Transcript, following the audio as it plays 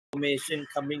information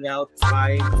coming out,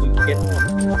 trying to get.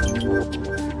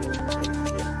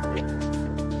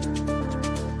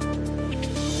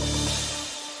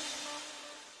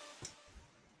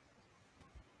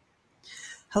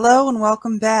 Hello and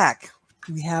welcome back.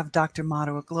 We have Dr.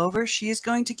 Marewa Glover. She is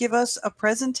going to give us a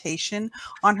presentation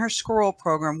on her SQUIRAL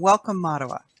program. Welcome,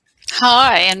 Marewa.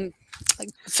 Hi, and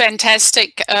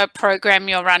fantastic program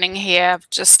you're running here. I've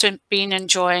just been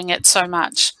enjoying it so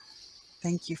much.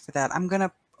 Thank you for that. I'm going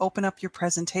to open up your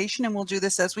presentation and we'll do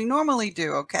this as we normally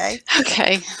do, okay?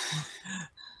 Okay.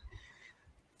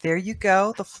 There you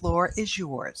go. The floor is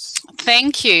yours.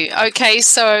 Thank you. Okay,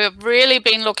 so I've really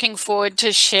been looking forward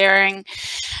to sharing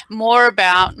more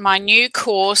about my new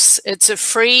course. It's a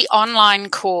free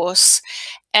online course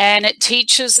and it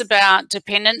teaches about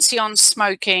dependency on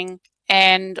smoking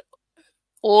and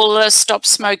all the stop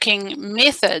smoking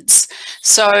methods.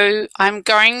 So I'm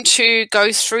going to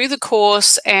go through the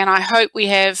course and I hope we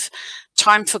have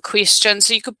time for questions.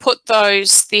 So you could put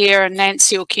those there and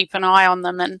Nancy will keep an eye on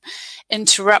them and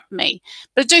interrupt me.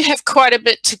 But I do have quite a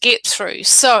bit to get through.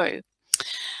 So,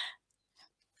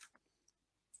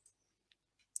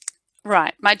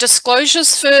 right, my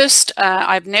disclosures first.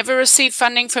 I've never received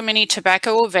funding from any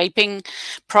tobacco or vaping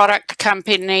product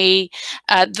company.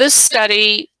 This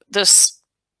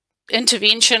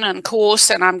intervention and course,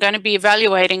 and I'm going to be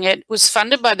evaluating it, was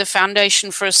funded by the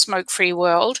Foundation for a Smoke-Free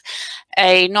World,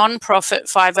 a non-profit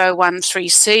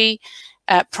 5013C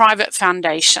private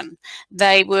foundation.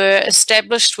 They were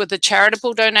established with a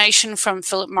charitable donation from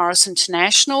Philip Morris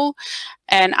International,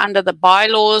 and under the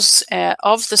bylaws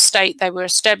of the state they were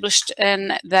established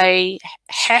in, they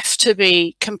have to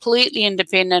be completely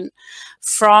independent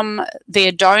from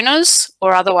their donors,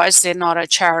 or otherwise they're not a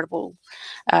charitable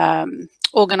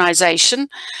organization.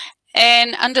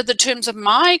 And under the terms of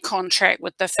my contract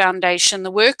with the foundation,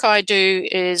 the work I do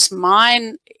is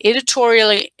mine,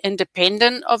 editorially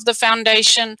independent of the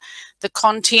foundation. The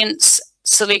contents,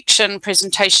 selection,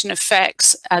 presentation of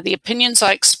facts, the opinions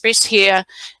I express here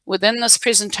within this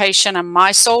presentation are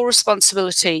my sole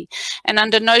responsibility and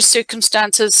under no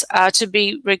circumstances are to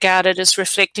be regarded as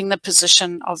reflecting the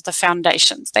position of the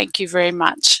foundation. Thank you very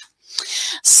much.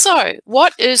 So,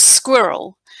 what is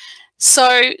SQUIRAL?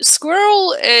 So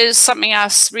SQUIRAL is something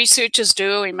us researchers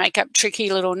do. We make up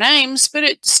tricky little names, but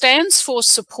it stands for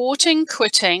Supporting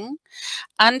Quitting,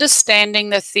 Understanding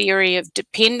the Theory of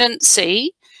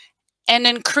Dependency, and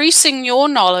Increasing Your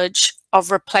Knowledge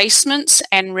of Replacements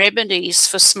and Remedies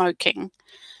for Smoking,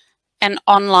 an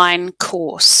online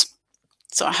course.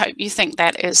 So I hope you think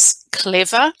that is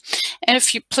clever. And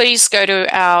if you please go to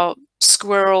our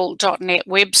squiral.net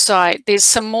website, there's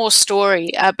some more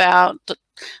story about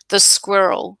the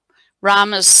squirrel,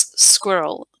 Rama's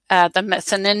squirrel, the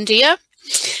myth in India.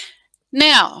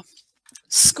 Now,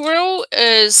 SQUIRAL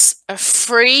is a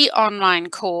free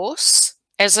online course.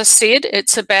 As I said,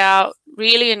 it's about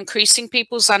really increasing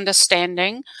people's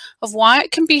understanding of why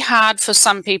it can be hard for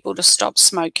some people to stop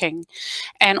smoking.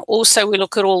 And also we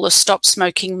look at all the stop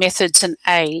smoking methods and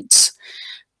aids.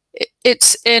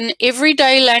 It's in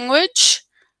everyday language,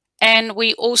 and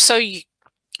we also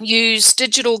use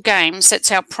digital games.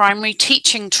 That's our primary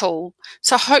teaching tool.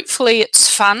 So hopefully it's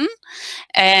fun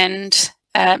and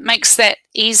makes that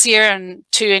easier and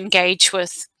to engage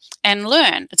with and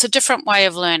learn. It's a different way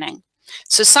of learning.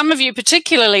 So some of you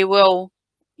particularly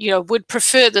would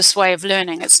prefer this way of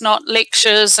learning. It's not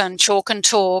lectures and chalk and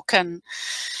talk, and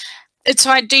it's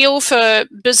ideal for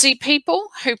busy people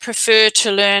who prefer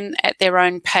to learn at their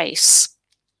own pace.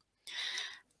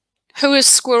 Who is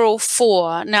SQUIRAL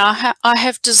for? Now, I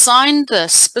have designed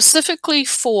this specifically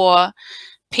for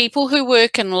people who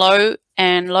work in low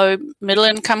and low middle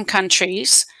income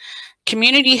countries,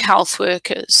 community health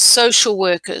workers, social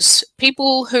workers,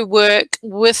 people who work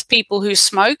with people who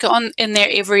smoke in their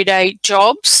everyday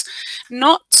jobs,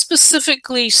 not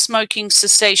specifically smoking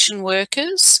cessation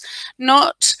workers.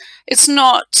 It's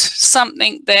not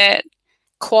something that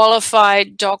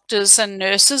qualified doctors and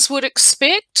nurses would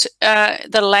expect,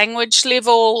 the language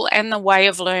level and the way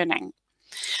of learning.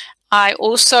 I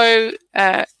also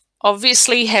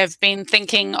obviously have been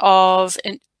thinking of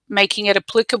making it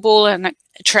applicable and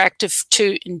attractive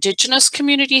to Indigenous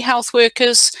community health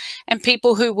workers and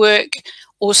people who work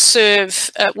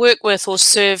with or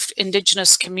serve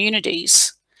Indigenous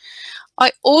communities.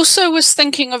 I also was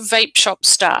thinking of vape shop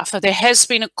staff. There has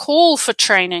been a call for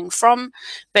training from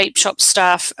vape shop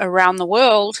staff around the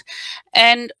world.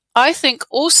 And I think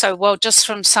also, well, just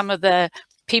from some of the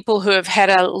people who have had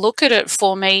a look at it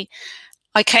for me,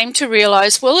 I came to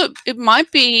realize, well, it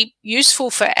might be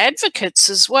useful for advocates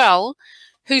as well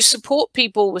who support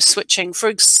people with switching. For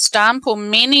example,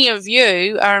 many of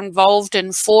you are involved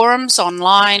in forums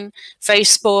online,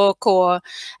 Facebook, or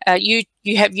you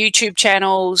have YouTube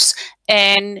channels,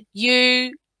 and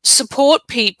you support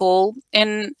people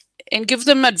and give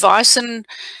them advice and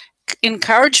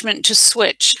encouragement to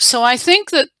switch. So I think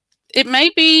that it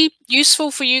may be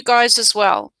useful for you guys as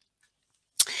well.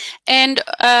 And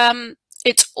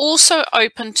it's also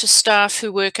open to staff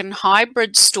who work in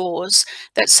hybrid stores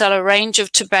that sell a range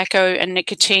of tobacco and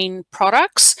nicotine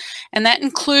products, and that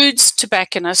includes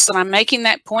tobacconists. And I'm making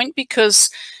that point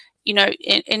because, you know,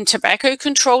 in tobacco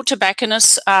control,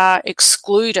 tobacconists are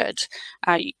excluded.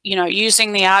 You know,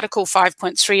 using the Article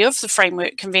 5.3 of the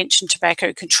Framework Convention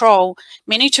Tobacco Control,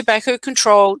 many tobacco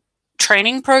control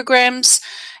training programs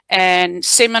and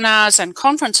seminars and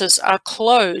conferences are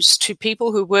closed to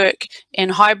people who work in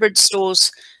hybrid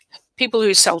stores, people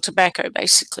who sell tobacco,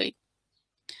 basically.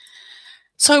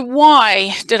 So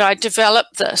why did I develop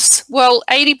this? Well,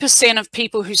 80% of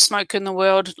people who smoke in the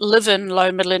world live in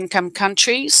low middle income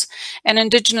countries, and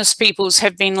Indigenous peoples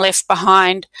have been left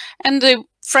behind, and the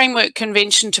Framework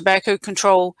Convention Tobacco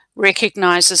Control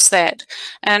recognises that.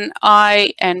 And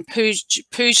I and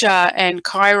Pooja and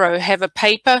Cairo have a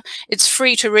paper. It's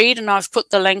free to read, and I've put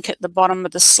the link at the bottom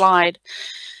of the slide.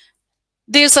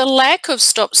 There's a lack of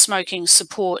stop smoking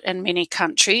support in many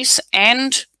countries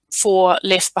and for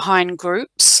left behind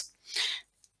groups.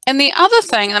 And the other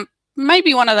thing, and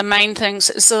maybe one of the main things,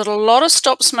 is that a lot of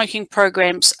stop smoking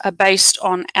programs are based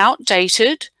on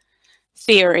outdated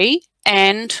theory,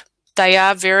 and they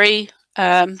are very,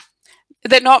 they're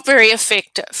not very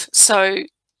effective. So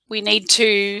we need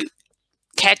to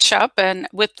catch up and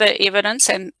with the evidence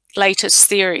and latest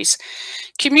theories.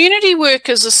 Community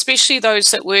workers, especially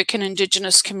those that work in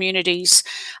Indigenous communities,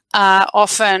 are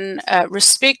often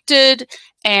respected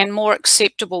and more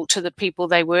acceptable to the people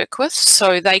they work with.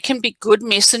 So they can be good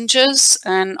messengers,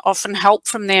 and often help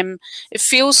from them, it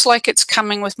feels like it's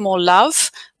coming with more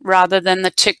love rather than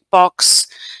the tick box,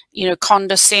 you know,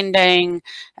 condescending,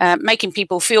 making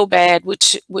people feel bad,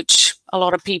 which a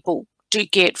lot of people do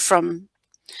get from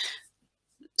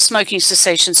smoking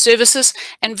cessation services.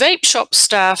 And vape shop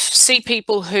staff see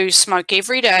people who smoke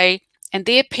every day, and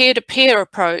their peer-to-peer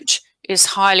approach is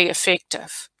highly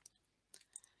effective.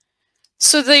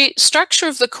 So the structure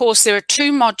of the course, there are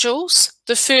 2 modules.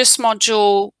 The first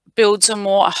module builds a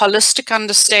more holistic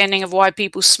understanding of why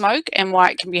people smoke and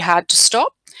why it can be hard to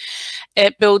stop.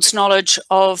 It builds knowledge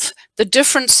of the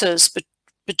differences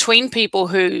between people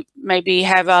who maybe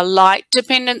have a light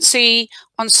dependency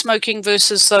on smoking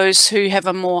versus those who have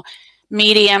a more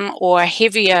medium or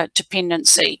heavier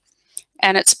dependency.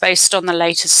 And it's based on the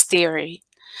latest theory.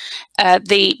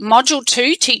 The module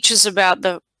 2 teaches about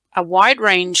a wide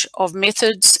range of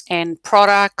methods and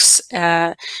products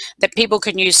that people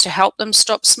can use to help them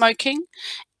stop smoking,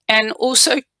 and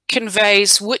also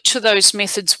conveys which of those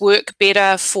methods work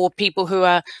better for people who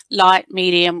are light,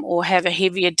 medium, or have a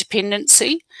heavier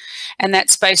dependency, and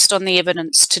that's based on the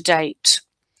evidence to date.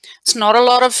 It's not a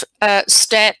lot of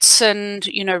stats and,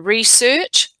 you know,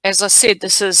 research. As I said,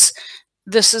 this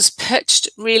is pitched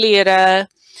really at a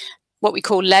what we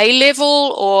call lay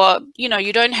level, or, you know,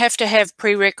 you don't have to have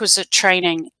prerequisite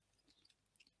training.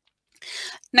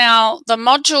 Now, the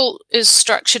module is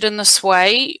structured in this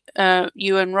way.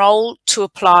 You enroll to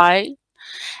apply.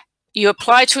 You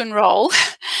apply to enroll.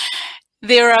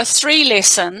 There are 3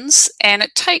 lessons, and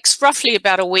it takes roughly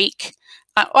about a week.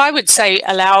 I would say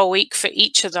allow a week for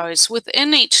each of those.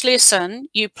 Within each lesson,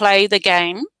 you play the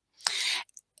game.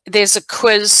 There's a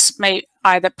quiz,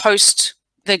 either post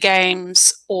the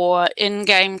games or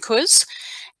in-game quiz.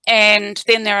 And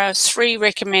then there are 3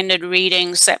 recommended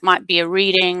readings that might be a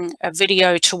reading, a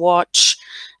video to watch,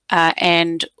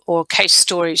 or case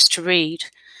stories to read.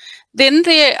 Then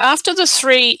after the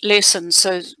 3 lessons,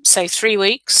 so say 3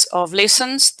 weeks of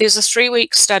lessons, there's a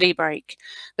 3-week study break.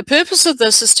 The purpose of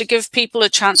this is to give people a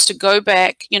chance to go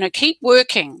back, you know, keep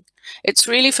working. It's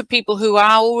really for people who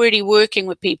are already working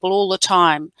with people all the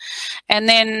time. And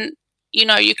then, you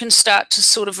know, you can start to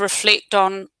sort of reflect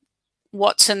on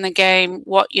what's in the game,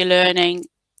 what you're learning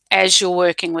as you're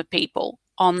working with people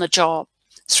on the job.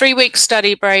 3-week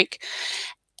study break,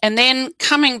 and then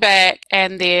coming back,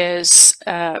 and there's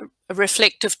a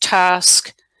reflective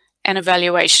task and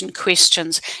evaluation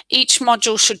questions. Each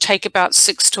module should take about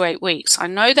 6 to 8 weeks. I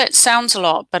know that sounds a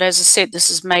lot, but as I said, this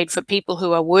is made for people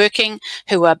who are working,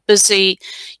 who are busy,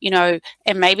 you know,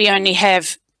 and maybe only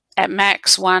have at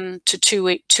max 1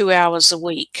 to 2 hours a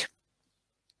week.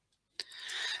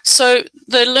 So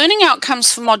the learning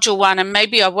outcomes for module 1, and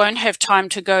maybe I won't have time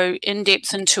to go in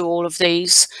depth into all of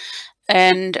these,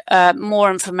 and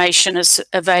more information is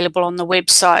available on the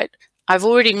website. I've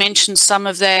already mentioned some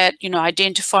of that, you know,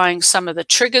 identifying some of the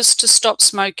triggers to stop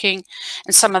smoking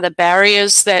and some of the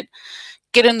barriers that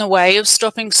get in the way of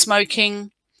stopping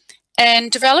smoking,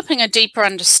 and developing a deeper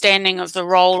understanding of the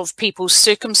role of people's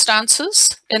circumstances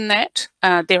in that,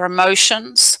 their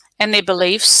emotions and their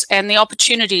beliefs and the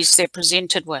opportunities they're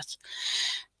presented with.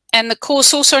 And the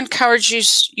course also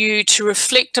encourages you to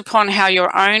reflect upon how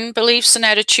your own beliefs and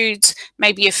attitudes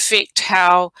maybe affect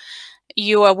how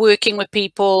you are working with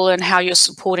people and how you're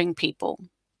supporting people.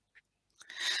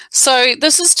 So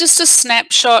this is just a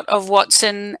snapshot of what's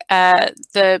in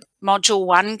the Module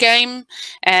 1 game,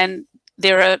 and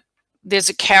there's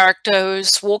a character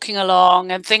who's walking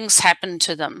along and things happen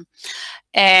to them.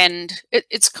 And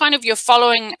it's kind of, you're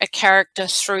following a character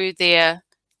through their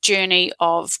journey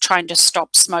of trying to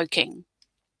stop smoking.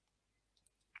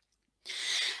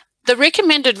 The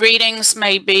recommended readings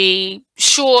may be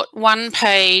short, 1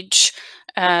 page,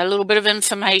 a little bit of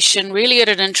information, really at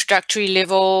an introductory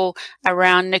level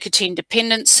around nicotine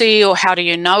dependency, or how do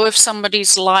you know if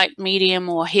somebody's light, medium,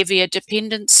 or heavier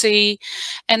dependency.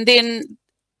 And then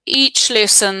each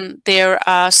lesson there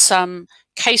are some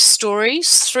case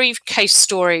stories, 3 case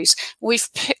stories we've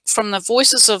picked from the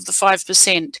Voices of the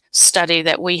 5% study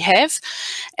that we have,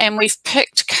 and we've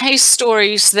picked case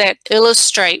stories that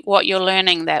illustrate what you're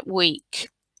learning that week.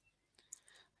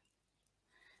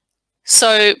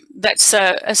 So that's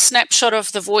a snapshot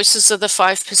of the Voices of the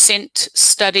 5%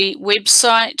 study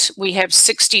website. We have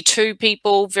 62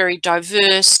 people, very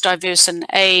diverse in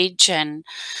age and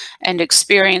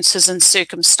experiences and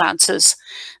circumstances.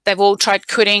 They've all tried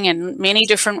quitting in many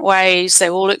different ways. They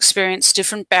all experienced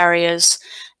different barriers.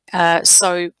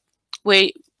 So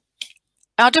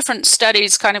our different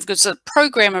studies kind of gives a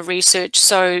program of research,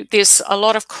 so there's a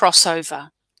lot of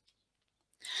crossover.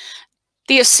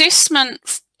 The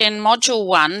assessment in Module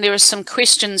 1, there are some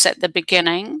questions at the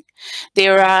beginning.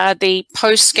 There are the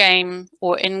post-game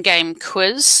or in-game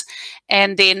quiz,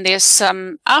 and then there's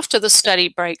some, after the study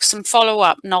break, some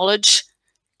follow-up knowledge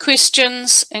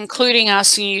questions, including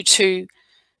asking you to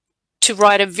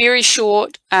write a very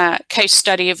short case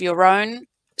study of your own,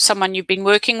 someone you've been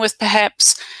working with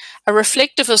perhaps, a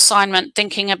reflective assignment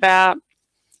thinking about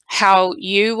how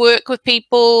you work with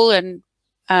people and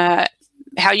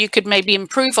how you could maybe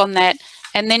improve on that,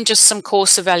 and then just some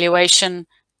course evaluation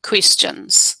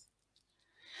questions.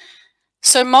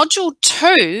 So Module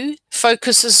 2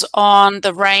 focuses on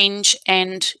the range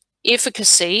and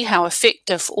efficacy, how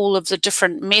effective all of the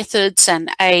different methods and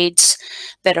aids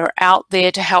that are out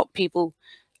there to help people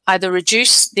either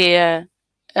reduce their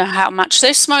how much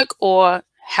they smoke or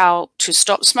how to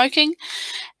stop smoking.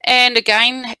 And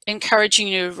again, encouraging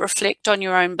you to reflect on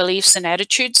your own beliefs and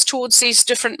attitudes towards these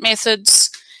different methods,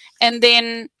 and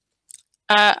then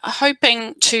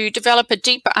hoping to develop a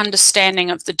deeper understanding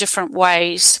of the different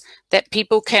ways that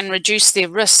people can reduce their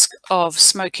risk of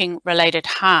smoking-related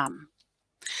harm.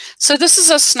 So this is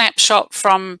a snapshot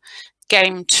from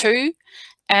Game 2,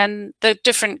 and the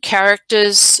different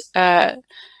characters,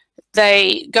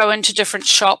 they go into different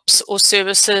shops or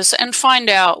services and find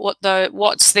out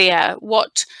what's there,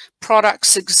 what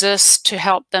products exist to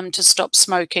help them to stop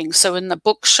smoking. So in the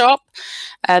bookshop,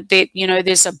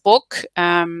 there's a book.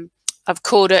 I've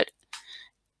called it,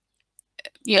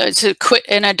 it's a Quit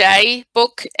in a Day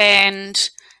book, and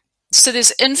so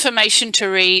there's information to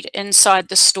read inside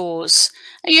the stores.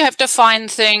 You have to find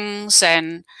things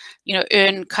and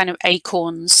earn kind of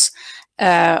acorns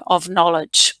of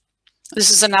knowledge.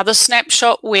 This is another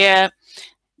snapshot where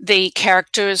the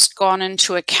character has gone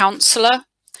into a counsellor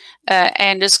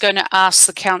and is going to ask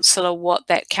the counsellor what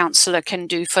that counsellor can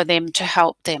do for them to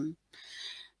help them.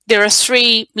 There are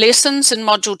 3 lessons in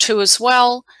Module 2 as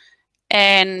well,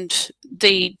 and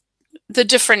the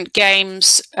different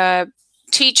games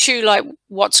teach you like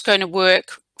what's going to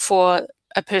work for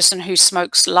a person who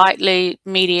smokes lightly,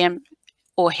 medium,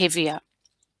 or heavier.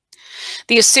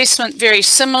 The assessment, very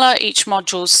similar. Each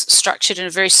module's structured in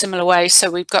a very similar way.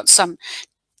 So we've got some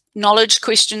knowledge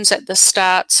questions at the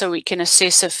start so we can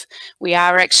assess if we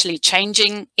are actually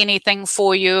changing anything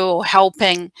for you or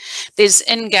helping. There's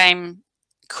in-game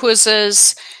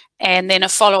quizzes, and then a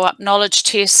follow-up knowledge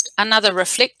test, another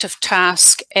reflective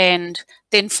task, and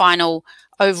then final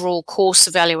overall course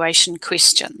evaluation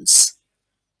questions.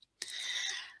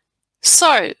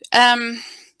 So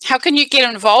how can you get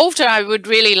involved? I would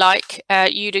really like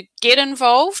you to get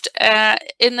involved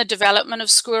in the development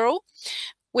of SQUIRAL.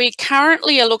 We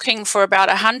currently are looking for about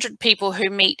 100 people who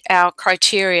meet our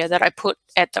criteria that I put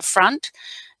at the front,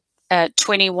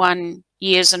 21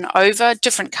 years and over,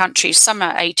 different countries, some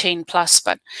are 18 plus,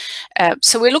 but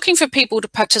so we're looking for people to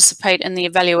participate in the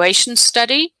evaluation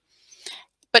study.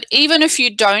 But even if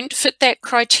you don't fit that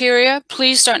criteria,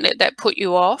 please don't let that put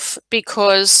you off,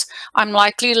 because I'm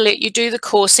likely to let you do the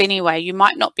course anyway. You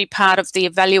might not be part of the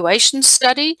evaluation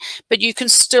study, but you can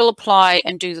still apply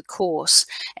and do the course.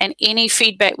 And any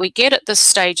feedback we get at this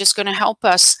stage is going to help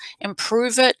us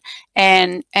improve it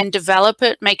and develop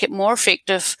it, make it more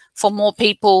effective for more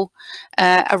people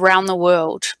around the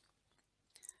world.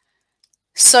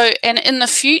 So, and in the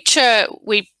future,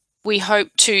 we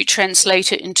hope to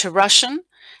translate it into Russian,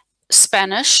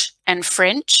 Spanish and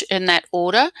French in that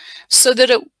order, so that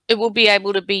it will be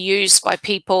able to be used by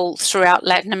people throughout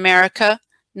Latin America,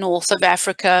 north of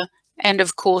Africa, and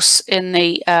of course in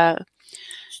the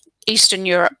Eastern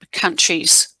Europe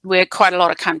countries, where quite a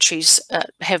lot of countries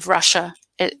have Russian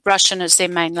as their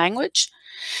main language.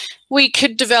 We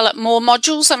could develop more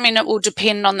modules. I mean, it will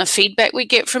depend on the feedback we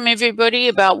get from everybody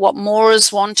about what more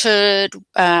is wanted,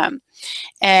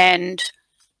 and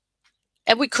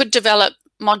we could develop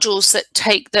modules that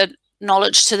take the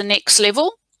knowledge to the next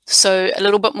level, so a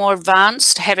little bit more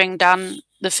advanced. Having done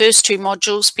the first two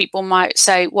modules, people might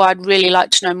say, well, I'd really like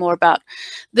to know more about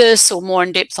this or more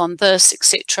in depth on this,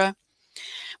 etc.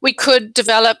 We could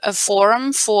develop a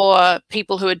forum for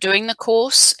people who are doing the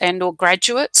course and or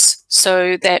graduates,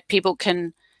 so that people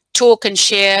can talk and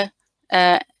share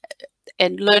and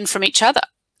learn from each other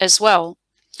as well.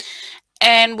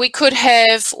 And we could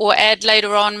have, or add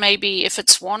later on, maybe if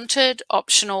it's wanted,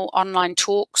 optional online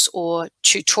talks or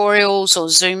tutorials or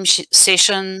Zoom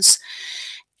sessions.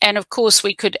 And of course,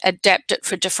 we could adapt it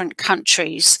for different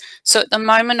countries. So at the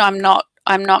moment, I'm not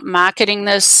marketing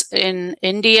this in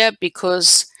India,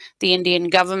 because the Indian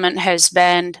government has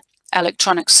banned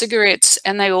electronic cigarettes,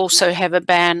 and they also have a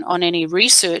ban on any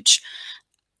research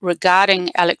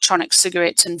regarding electronic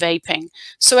cigarettes and vaping.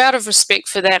 So out of respect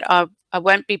for that, I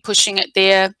won't be pushing it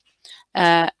there.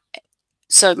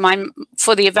 So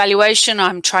for the evaluation,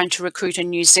 I'm trying to recruit in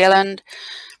New Zealand,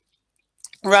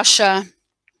 Russia,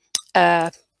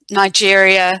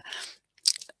 Nigeria,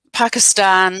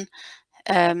 Pakistan,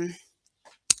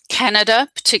 Canada,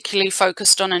 particularly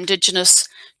focused on Indigenous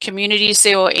communities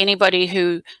there, or anybody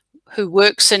who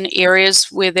works in areas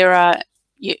where there are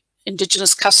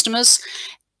Indigenous customers,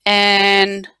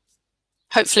 and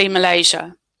hopefully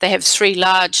Malaysia. They have 3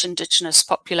 large Indigenous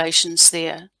populations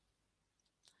there.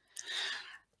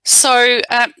 So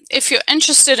if you're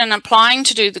interested in applying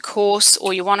to do the course,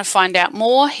 or you want to find out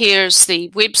more, here's the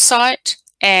website,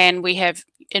 and we have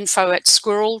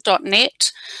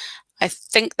info@squiral.net. I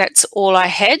think that's all I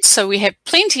had. So we have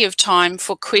plenty of time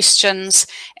for questions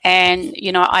and,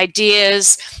 you know,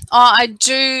 ideas. I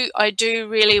do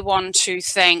really want to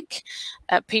thank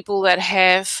people that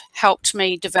have helped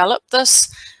me develop this.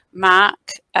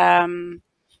 Mark and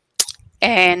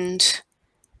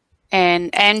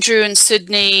Andrew in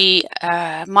Sydney,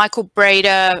 Michael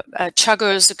Brader,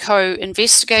 Chugga is a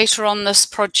co-investigator on this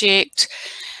project.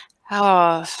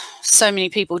 Oh, so many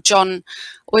people. John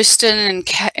Oyston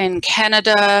in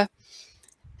Canada.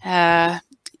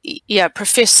 Yeah,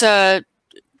 Professor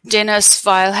Dennis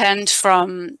Weilhand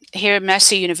from here at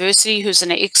Massey University, who's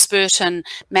an expert in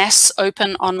mass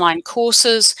open online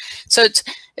courses. So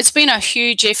it's been a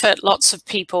huge effort, lots of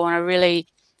people, and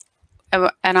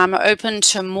I'm open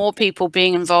to more people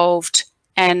being involved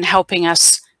and helping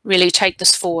us really take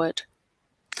this forward.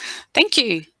 Thank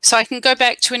you. So I can go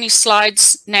back to any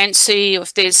slides, Nancy,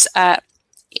 if there's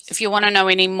if you want to know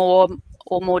any more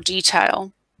or more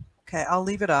detail. Okay, I'll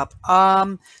leave it up.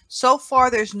 So far,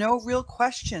 there's no real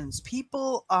questions.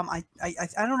 People, I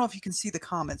don't know if you can see the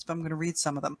comments, but I'm going to read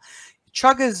some of them.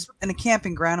 Chugga's in a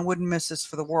camping ground and wouldn't miss this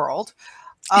for the world.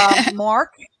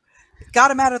 Mark,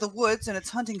 got him out of the woods and it's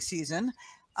hunting season.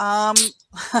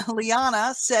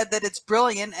 Liana said that it's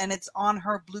brilliant and it's on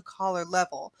her blue collar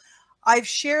level. I've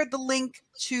shared the link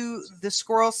to the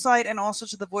Squirrel site and also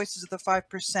to the Voices of the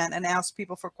 5% and asked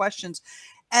people for questions.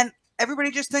 And everybody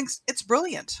just thinks it's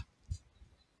brilliant.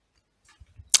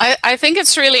 I think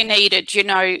it's really needed. You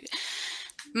know,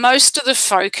 most of the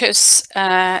focus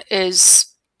is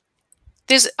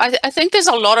I think there's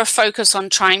a lot of focus on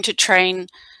trying to train,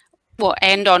 well,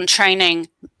 and on training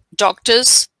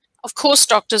doctors. Of course,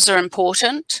 doctors are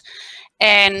important,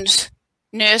 and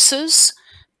nurses,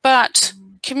 but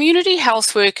community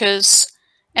health workers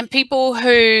and people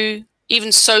who,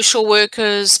 even social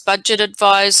workers, budget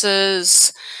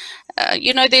advisors,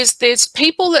 you know, there's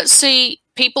people that see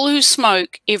people who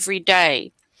smoke every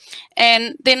day,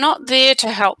 and they're not there to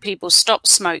help people stop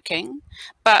smoking,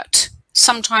 but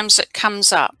sometimes it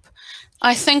comes up.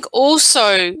 I think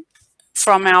also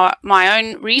from my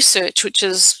own research, which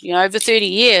is over 30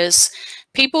 years,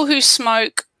 people who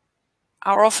smoke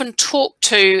are often talked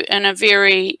to in a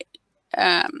very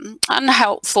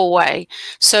unhelpful way.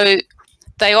 So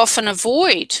they often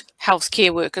avoid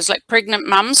healthcare workers, like pregnant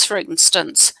mums, for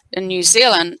instance, in New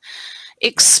Zealand,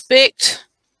 expect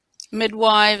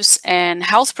midwives and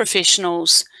health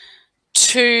professionals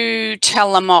to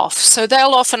tell them off. So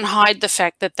they'll often hide the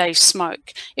fact that they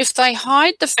smoke. If they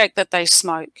hide the fact that they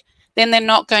smoke, then they're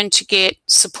not going to get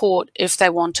support if they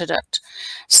wanted it.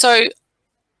 So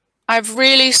I've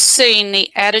really seen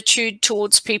the attitude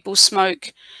towards people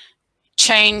smoke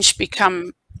change,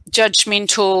 become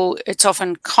judgmental. It's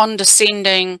often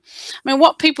condescending. I mean,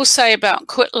 what people say about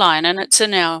quitline, and it's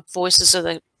in our Voices of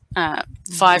the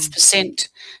 5%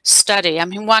 study. I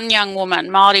mean, one young woman,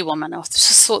 Māori woman, I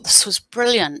just thought this was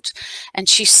brilliant. And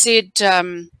she said,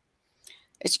 they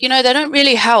don't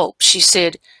really help. She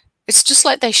said, it's just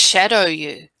like they shadow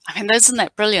you. I mean, isn't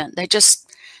that brilliant? They just,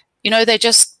 they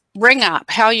just ring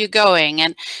up, how are you going?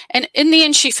 And in the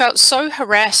end, she felt so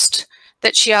harassed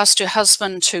that she asked her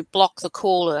husband to block the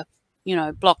caller,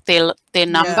 block their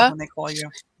number. Yeah, when they call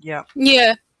you. Yeah.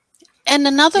 Yeah. And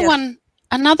another one,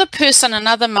 another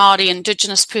Māori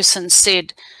Indigenous person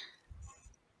said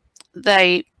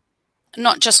they,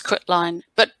 not just quitline,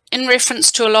 but in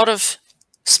reference to a lot of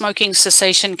smoking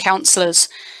cessation counsellors,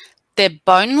 they're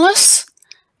boneless.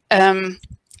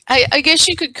 I guess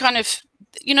you could kind of,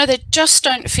 they just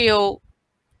don't feel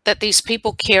that these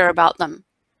people care about them.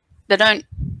 They don't,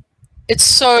 it's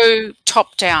so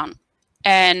top down,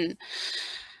 and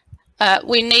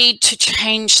we need to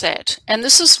change that. And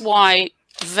this is why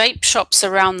vape shops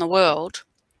around the world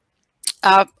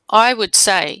are, I would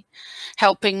say,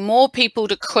 helping more people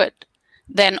to quit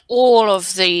than all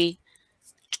of the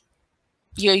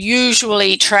your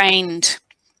usually trained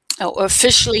or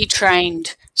officially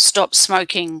trained stop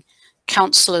smoking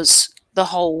counsellors the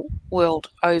whole world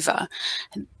over.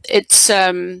 It's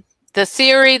the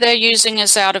theory they're using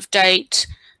is out of date.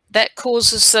 That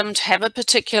causes them to have a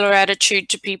particular attitude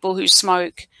to people who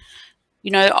smoke.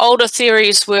 Older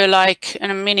theories were like,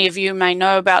 and many of you may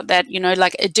know about that,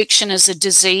 like addiction is a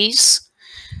disease.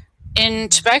 In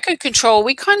tobacco control,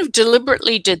 we kind of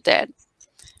deliberately did that.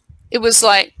 It was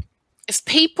like, if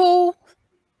people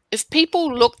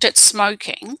looked at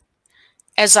smoking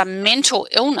as a mental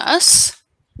illness,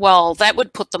 well, that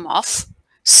would put them off.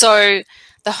 So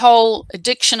the whole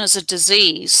addiction as a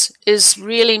disease is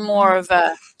really more of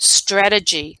a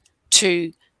strategy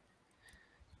to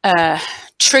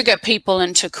trigger people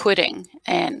into quitting.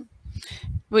 And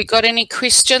we got any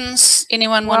questions?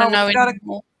 Anyone want to know any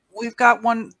more? We've got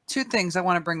two things I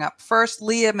want to bring up. First,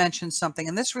 Leah mentioned something,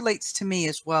 and this relates to me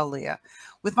as well, Leah.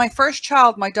 With my first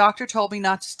child, my doctor told me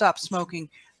not to stop smoking,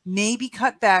 maybe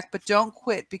cut back, but don't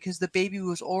quit, because the baby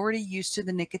was already used to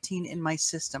the nicotine in my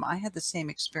system. I had the same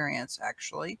experience,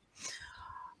 actually.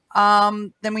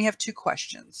 Then we have two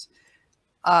questions.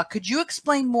 Could you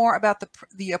explain more about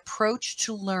the approach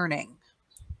to learning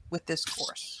with this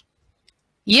course?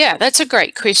 Yeah, that's a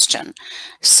great question.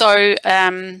 So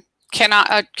can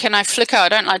I flicker? I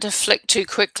don't like to flick too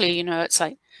quickly. It's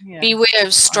like, beware of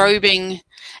strobing.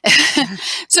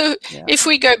 So if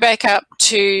we go back up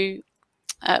to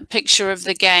a picture of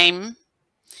the game.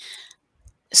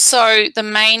 So the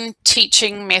main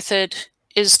teaching method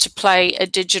is to play a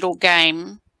digital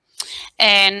game,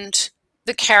 and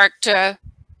the character,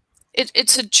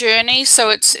 it's a journey. So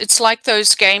it's like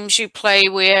those games you play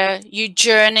where you're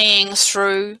journeying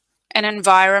through an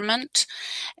environment,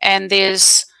 and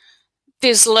there's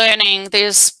learning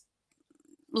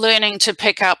to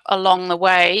pick up along the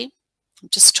way. I'm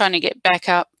just trying to get back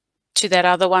up to that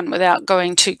other one without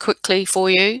going too quickly for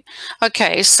you.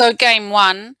 Okay, so game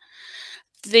one,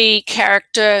 the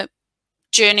character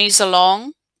journeys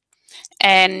along,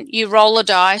 and you roll a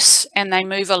dice and they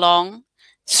move along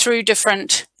through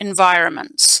different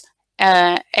environments,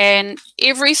 and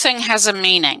everything has a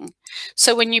meaning.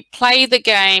 So when you play the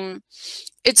game,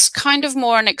 it's kind of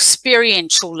more an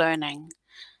experiential learning.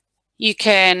 You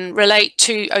can relate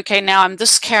to, okay, now I'm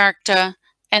this character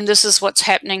and this is what's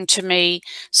happening to me.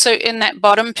 So in that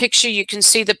bottom picture, you can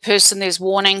see the person, there's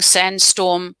warning,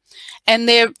 sandstorm, and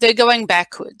they're going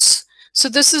backwards. So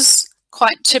this is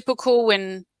quite typical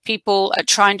when people are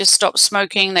trying to stop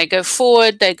smoking. They go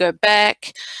forward, they go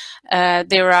back.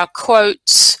 There are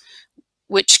quotes,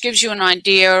 which gives you an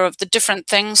idea of the different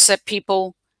things that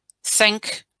people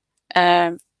think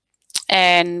and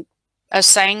are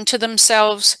saying to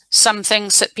themselves. Some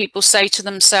things that people say to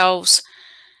themselves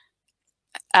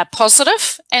are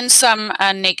positive and some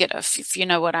are negative, if you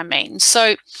know what I mean.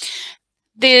 So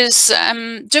there's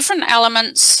different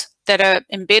elements that are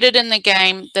embedded in the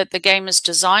game, that the game is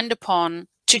designed upon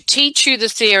to teach you the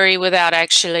theory without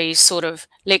actually sort of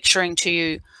lecturing to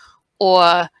you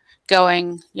or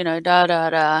going, you know, da da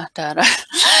da da da.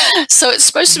 So it's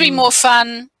supposed to be more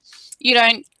fun. You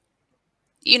don't,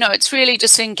 you know, it's really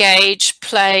just engage,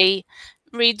 play,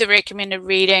 read the recommended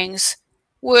readings,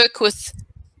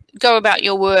 go about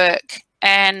your work.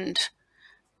 And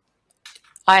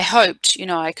I hoped, you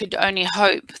know, I could only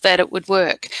hope that it would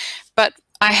work. But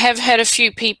I have had a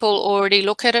few people already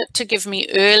look at it to give me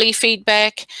early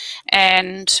feedback,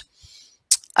 and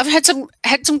I've had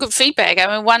some good feedback. I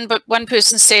mean, one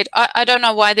person said, I don't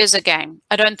know why there's a game.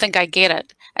 I don't think I get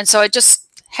it. And so I just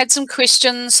had some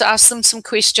questions, asked them some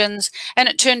questions, and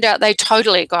it turned out they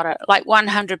totally got it, like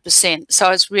 100%. So I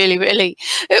was really, really,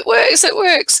 it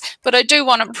works. But I do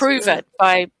want to prove it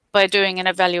by doing an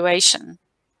evaluation.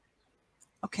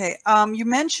 Okay. You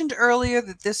mentioned earlier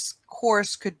that this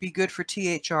course could be good for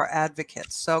THR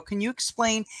advocates. So can you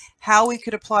explain how we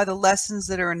could apply the lessons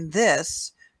that are in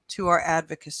this to our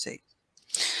advocacy?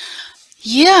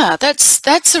 Yeah,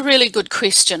 that's a really good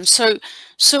question. So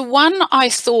one, I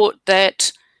thought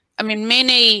that, I mean,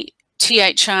 many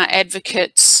THR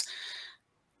advocates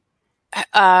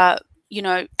are, you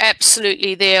know,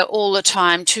 absolutely there all the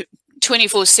time,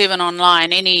 24/7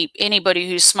 online. Anybody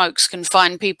who smokes can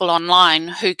find people online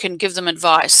who can give them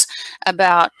advice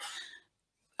about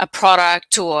a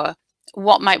product or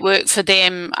what might work for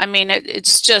them. I mean,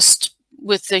 it's just,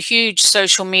 with the huge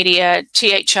social media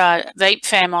THR vape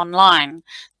fam online,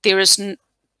 there's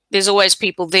always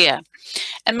people there.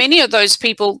 And many of those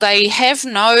people, they have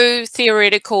no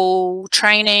theoretical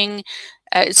training.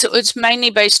 It's mainly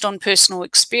based on personal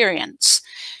experience.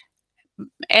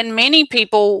 And many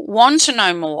people want to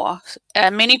know more.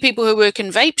 Many people who work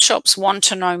in vape shops want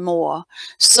to know more.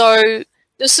 So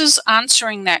this is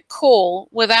answering that call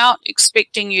without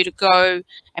expecting you to go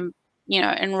and, you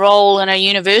know, enroll in a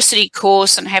university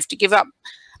course and have to give up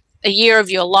a year of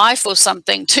your life or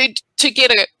something to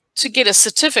get a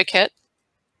certificate.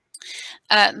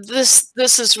 This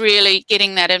is really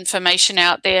getting that information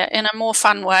out there in a more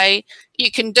fun way. You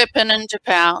can dip in and dip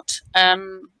out.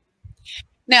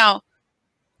 Now,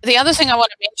 the other thing I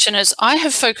want to mention is I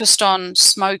have focused on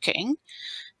smoking,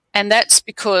 and that's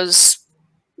because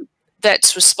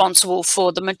that's responsible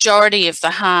for the majority of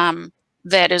the harm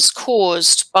that is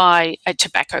caused by a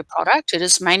tobacco product. It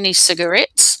is mainly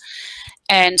cigarettes.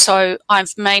 And so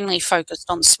I've mainly focused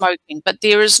on smoking, but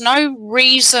there is no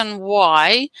reason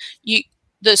why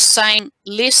the same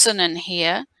lesson in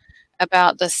here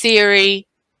about the theory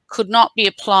could not be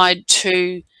applied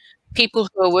to people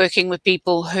who are working with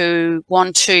people who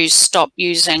want to stop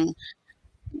using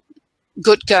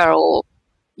Gutka or,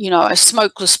 you know, a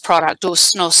smokeless product or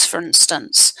snus, for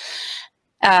instance.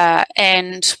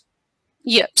 And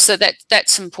yeah, so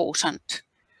that's important.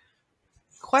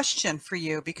 Question for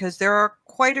you, because there are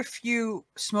quite a few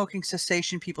smoking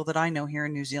cessation people that I know here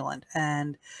in New Zealand,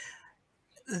 and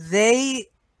they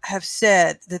have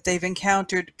said that they've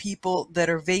encountered people that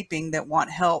are vaping that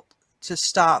want help to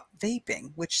stop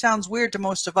vaping, which sounds weird to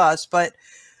most of us, but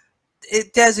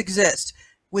it does exist.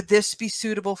 Would this be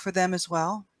suitable for them as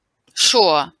well?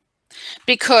 Sure,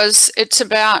 because it's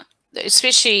about,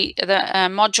 especially the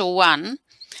module 1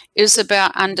 is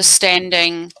about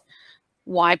understanding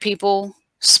why people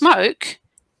smoke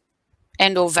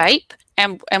and or vape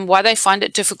and why they find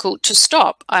it difficult to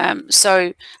stop.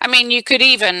 So, I mean, you could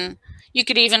even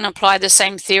apply the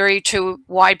same theory to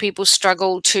why people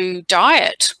struggle to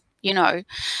diet, you know,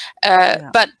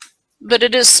 Yeah. But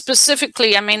it is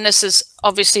specifically, I mean, this is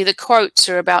obviously the quotes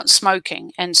are about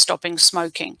smoking and stopping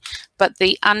smoking, but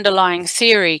the underlying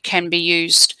theory can be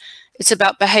used. It's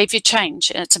about behavior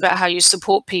change, and it's about how you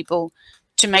support people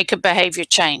to make a behavior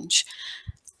change.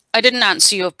 I didn't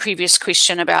answer your previous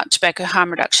question about tobacco harm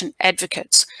reduction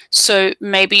advocates. So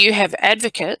maybe you have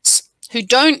advocates who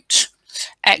don't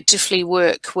actively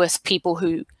work with people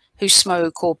who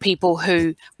smoke or people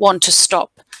who want to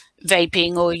stop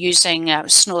vaping or using a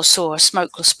snus or a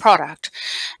smokeless product.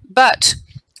 But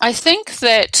I think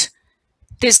that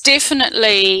there's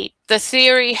definitely, the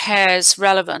theory has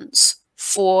relevance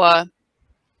for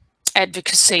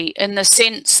advocacy in the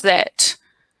sense that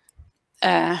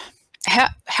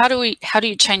how do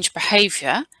you change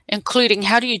behavior, including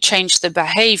how do you change the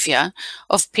behavior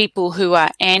of people who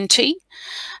are anti?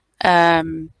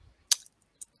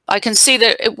 I can see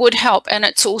that it would help, and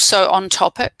it's also on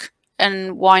topic.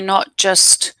 And why not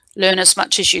just learn as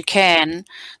much as you can?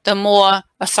 The more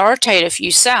authoritative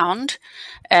you sound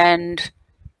and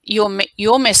your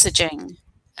messaging,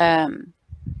 the more,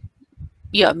 you know, the more people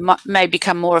may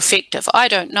become more effective. I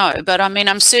don't know, but I mean,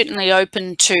 I'm certainly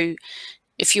open to,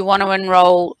 if you want to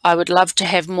enroll, I would love to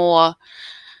have more,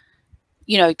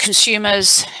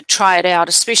 consumers try it out,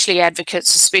 especially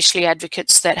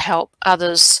advocates that help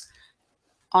others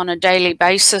on a daily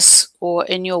basis or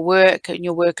in your work, and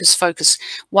your work is focused.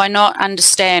 Why not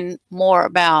understand more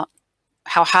about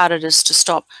how hard it is to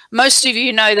stop? Most of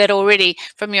you know that already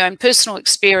from your own personal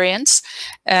experience,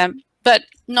 but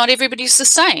not everybody's the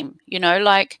same.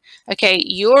 Like, okay,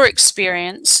 your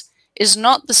experience is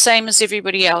not the same as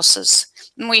everybody else's.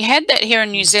 And we had that here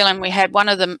in New Zealand. We had one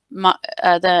of the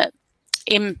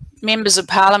members of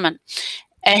parliament,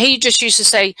 and he just used to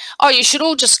say, "Oh, you should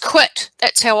all just quit.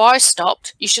 That's how I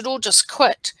stopped. You should all just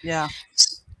quit." Yeah.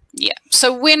 Yeah.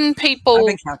 So when people... I've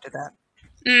encountered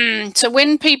that. So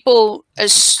when people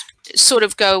sort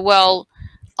of go, well,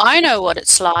 I know what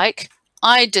it's like,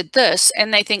 I did this,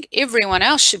 and they think everyone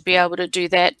else should be able to do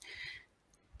that,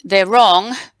 they're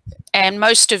wrong. And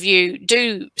most of you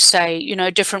do say,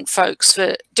 different strokes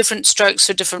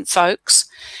for different folks.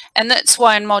 And that's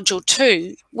why in Module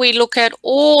 2, we look at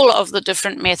all of the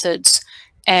different methods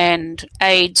and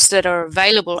aids that are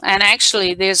available. And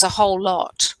actually, there's a whole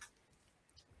lot.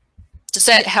 Does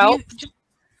that help?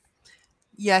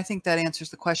 Yeah, I think that answers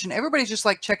the question. Everybody's just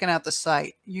like checking out the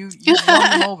site. You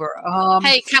won them over.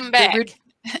 Hey, come back.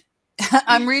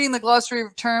 I'm reading the glossary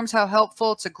of terms, how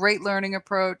helpful. It's a great learning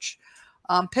approach.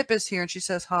 Pip is here and she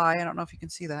says hi. I don't know if you can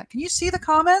see that. Can you see the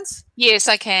comments? Yes,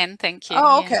 I can. Thank you.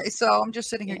 Oh, okay. So I'm just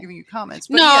sitting here giving you comments.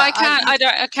 But no, yeah, I can't.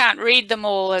 I can't read them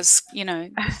all, as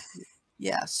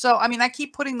Yeah. So I mean, I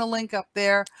keep putting the link up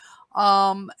there.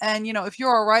 And if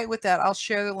you're all right with that, I'll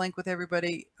share the link with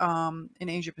everybody in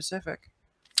Asia Pacific.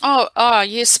 Oh,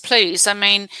 yes, please. I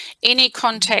mean, any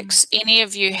contacts any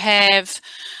of you have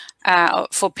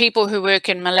for people who work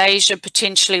in Malaysia,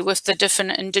 potentially with the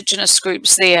different Indigenous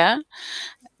groups there.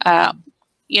 I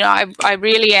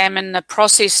really am in the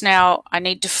process now. I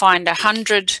need to find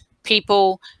 100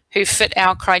 people who fit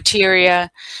our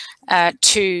criteria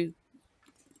to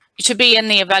be in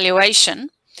the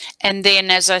evaluation. And then,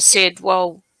 as I said,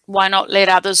 well, why not let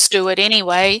others do it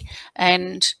anyway?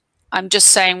 And I'm just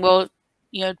saying, well,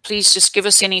 please just give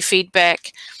us any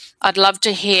feedback. I'd love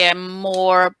to hear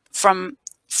more from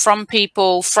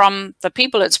people, from the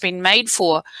people it's been made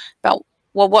for, about,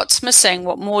 well, what's missing?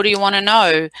 What more do you want to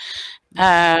know?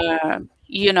 And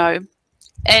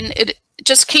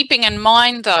just keeping in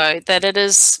mind, though, that it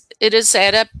is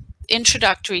at an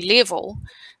introductory level,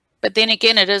 but then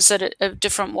again, it is at a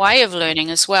different way of learning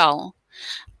as well.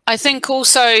 I think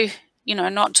also,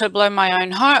 not to blow my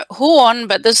own horn,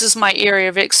 but this is my area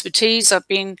of expertise. I've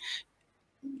been,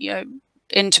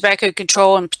 in tobacco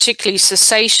control, and particularly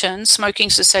cessation, smoking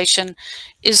cessation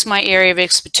is my area of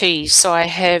expertise. So I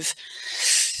have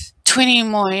 20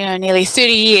 more, nearly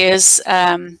 30 years.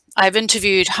 I've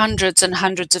interviewed hundreds and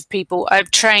hundreds of people. I've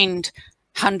trained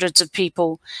hundreds of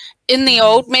people in the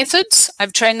old methods.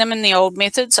 I've trained them in the old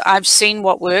methods. I've seen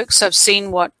what works. I've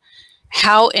seen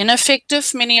how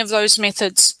ineffective many of those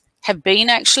methods have been,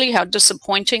 actually, how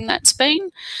disappointing that's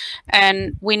been.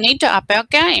 And we need to up our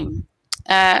game.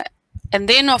 And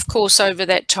then, of course, over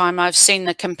that time, I've seen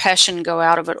the compassion go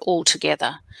out of it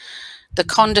altogether. The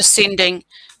condescending,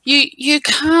 they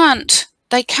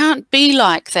can't be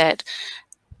like that.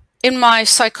 In my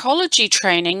psychology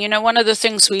training, one of the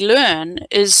things we learn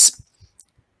is,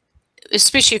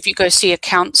 especially if you go see a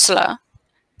counselor,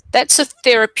 that's a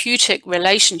therapeutic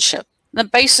relationship. The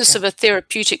basis of a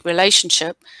therapeutic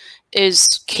relationship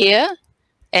is care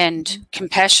and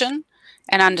compassion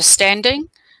and understanding.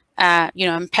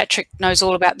 And Patrick knows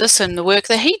all about this and the work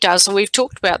that he does, and we've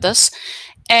talked about this.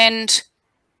 And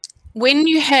when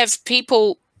you have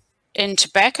people in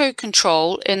tobacco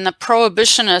control in the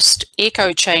prohibitionist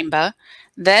echo chamber,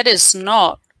 that is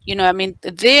not,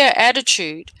 their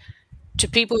attitude to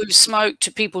people who smoke,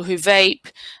 to people who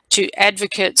vape, to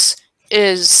advocates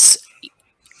is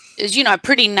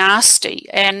pretty nasty.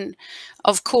 And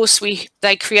of course,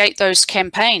 they create those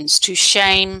campaigns to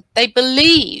shame. They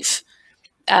believe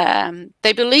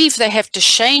they have to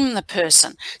shame the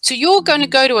person. So you're going to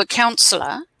go to a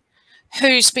counselor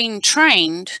who's been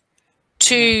trained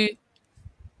to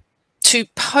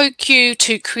poke you,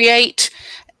 to create,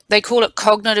 they call it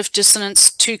cognitive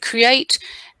dissonance, to create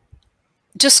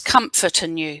discomfort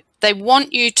in you. They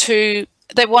want to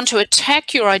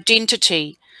attack your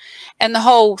identity. And the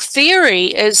whole theory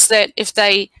is that if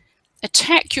they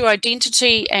attack your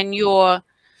identity and your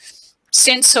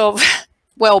sense of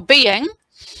well-being,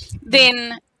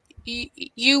 then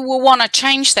you will want to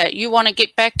change that. You want to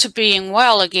get back to being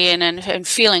well again and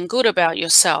feeling good about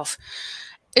yourself.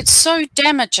 It's so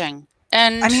damaging.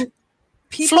 and I mean,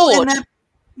 people flawed. in that,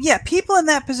 yeah, people in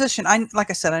that position. Like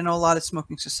I said, I know a lot of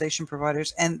smoking cessation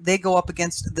providers, and they go up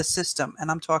against the system. And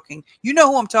I'm talking, you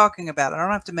know who I'm talking about. I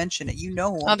don't have to mention it. You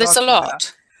know who I'm There's a talking about.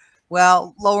 lot.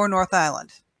 Well, Lower North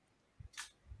Island.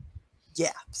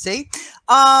 Yeah, see?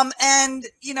 And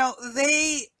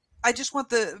I just want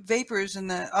the vapors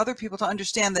and the other people to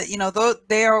understand that, though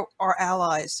they are our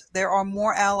allies, there are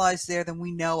more allies there than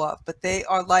we know of, but they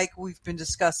are, like we've been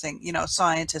discussing,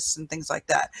 scientists and things like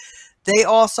that. They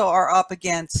also are up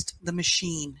against the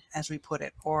machine, as we put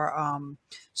it, or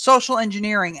social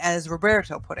engineering, as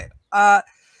Roberto put it.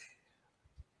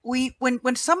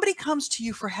 When somebody comes to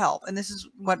you for help, and this is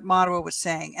what Marewa was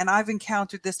saying, and I've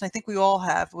encountered this, and I think we all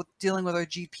have, with dealing with our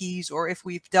GPs, or if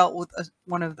we've dealt with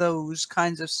one of those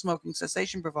kinds of smoking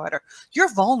cessation provider,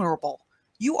 you're vulnerable.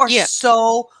 You are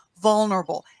so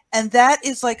vulnerable. And that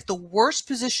is like the worst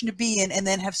position to be in, and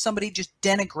then have somebody just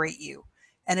denigrate you.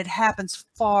 And it happens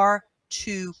far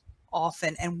too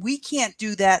often. And we can't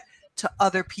do that to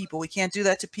other people. We can't do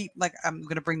that to people. Like, I'm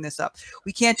going to bring this up.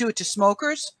 We can't do it to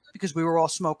smokers, because we were all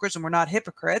smokers and we're not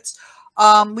hypocrites.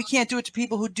 We can't do it to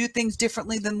people who do things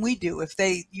differently than we do. If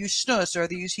they use snus or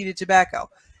they use heated tobacco,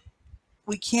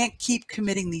 we can't keep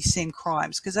committing these same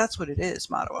crimes, because that's what it is,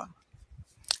 Marewa.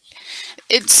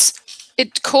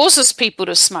 It causes people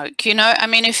to smoke, I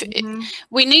mean, if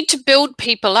we need to build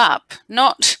people up,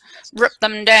 not rip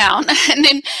them down. And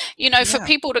then, for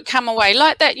people to come away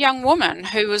like that young woman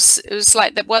who was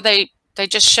like that, well, they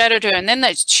just shattered her, and then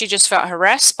she just felt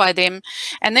harassed by them,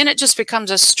 and then it just becomes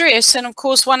a stress. And of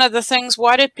course, one of the things,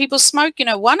 why did people smoke?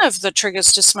 One of the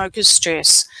triggers to smoke is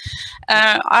stress.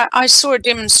 I saw a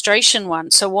demonstration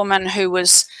once, a woman who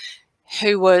was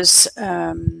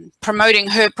promoting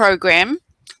her program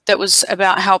that was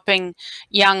about helping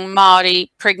young Māori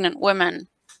pregnant women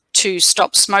to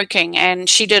stop smoking, and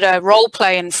she did a role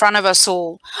play in front of us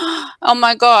all. Oh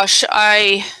my gosh,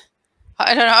 I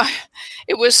don't know.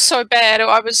 It was so bad.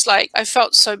 I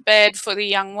felt so bad for the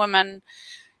young woman.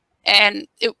 And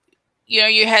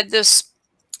you had this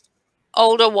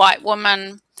older white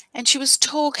woman, and she was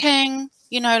talking,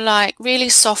 like really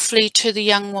softly to the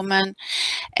young woman.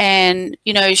 And,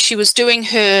 she was doing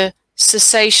her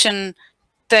cessation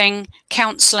thing,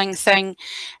 counseling thing.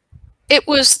 It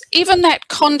was even that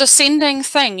condescending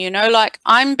thing, like,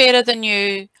 I'm better than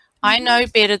you. I know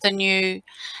better than you,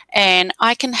 and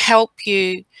I can help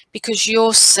you because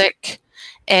you're sick,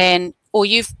 or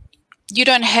you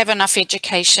don't have enough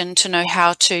education to know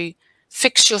how to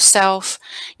fix yourself.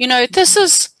 This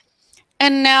is,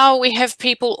 and now we have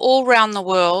people all around the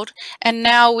world, and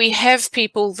now we have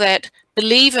people that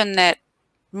believe in that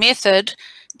method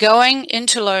going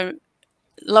into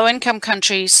low-income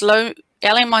countries, low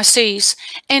LMICs,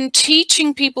 and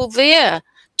teaching people there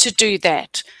to do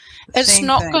that. It's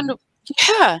not going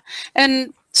to,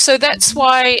 and so that's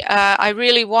why I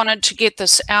really wanted to get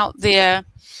this out there,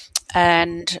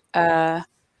 and try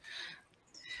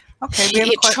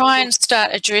and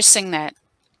start addressing that.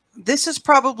 This is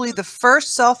probably the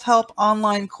first self-help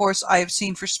online course I have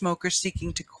seen for smokers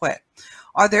seeking to quit.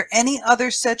 Are there any other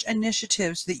such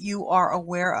initiatives that you are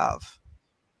aware of?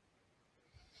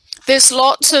 There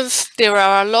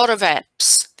are a lot of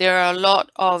apps. There are a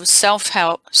lot of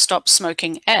self-help stop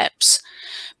smoking apps,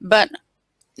 but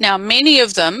now many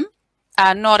of them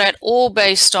are not at all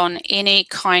based on any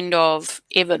kind of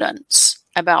evidence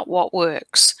about what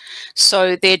works.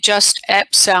 So they're just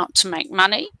apps out to make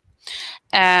money.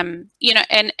 And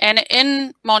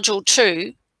in module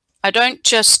 2, I don't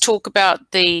just talk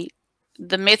about the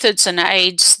methods and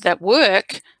aids that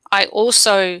work. I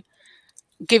also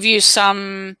give you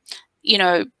some,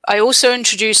 I also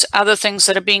introduce other things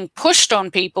that are being pushed on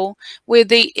people where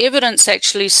the evidence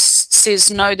actually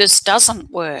says, no, this doesn't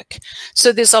work.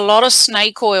 So there's a lot of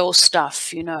snake oil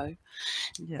stuff,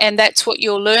 and that's what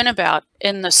you'll learn about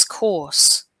in this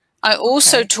course. I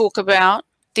also talk about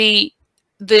the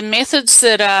methods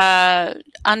that are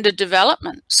under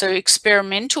development, so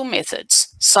experimental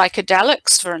methods,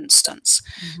 psychedelics, for instance.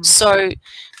 So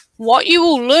what you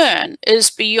will learn is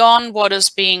beyond what is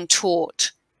being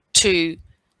taught to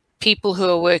people who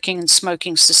are working in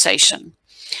smoking cessation.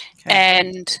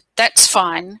 And that's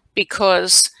fine,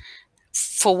 because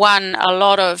for one, a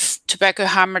lot of tobacco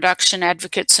harm reduction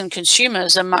advocates and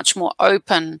consumers are much more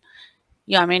open.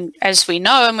 I mean, as we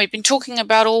know, and we've been talking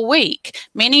about all week,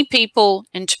 many people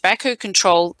in tobacco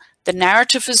control, the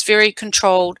narrative is very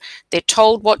controlled. They're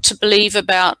told what to believe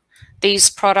about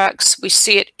these products. We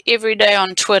see it every day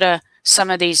on Twitter. Some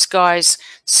of these guys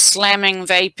slamming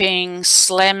vaping,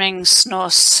 slamming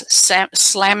snus,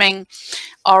 slamming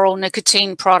oral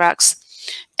nicotine products.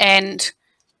 And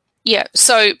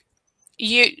so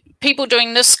people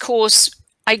doing this course,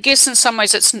 I guess in some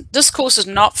ways this course is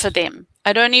not for them.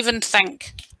 I don't even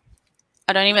think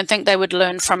they would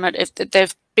learn from it if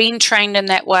they've been trained in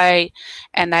that way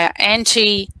and they are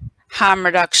anti-harm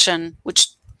reduction, which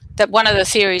that one of the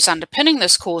theories underpinning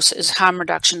this course is harm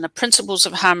reduction, the principles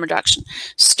of harm reduction.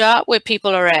 Start where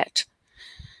people are at.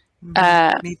 Meet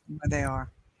them where they are.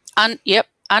 Yep.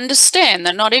 Understand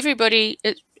that not everybody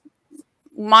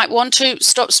might want to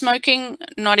stop smoking.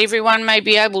 Not everyone may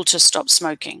be able to stop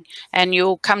smoking. And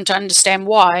you'll come to understand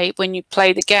why when you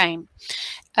play the game.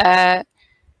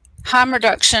 Harm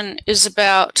reduction is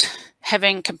about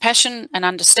having compassion and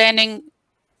understanding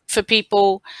for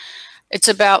people. It's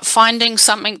about finding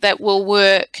something that will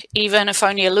work, even if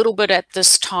only a little bit at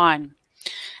this time.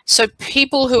 So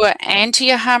people who are anti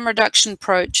a harm reduction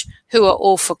approach, who are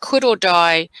all for quit or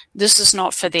die, this is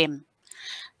not for them.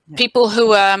 Yeah. People who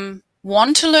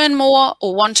want to learn more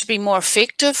or want to be more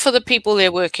effective for the people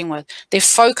they're working with. They're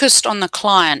focused on the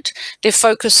client. They're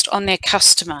focused on their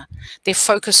customer. They're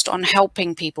focused on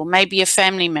helping people, maybe a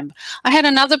family member. I had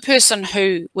another person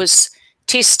who was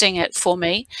testing it for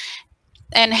me,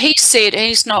 and he said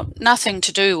he's nothing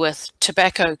to do with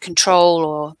tobacco control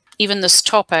or even this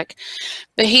topic,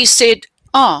 but he said,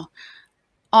 oh,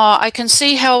 I can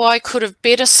see how I could have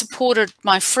better supported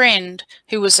my friend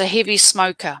who was a heavy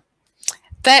smoker.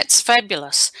 That's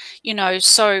fabulous. You know,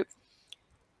 so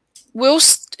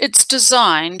whilst it's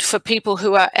designed for people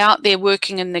who are out there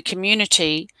working in the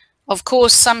community, of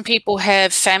course, some people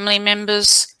have family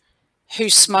members who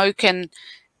smoke and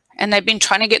they've been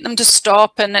trying to get them to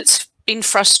stop, and it's been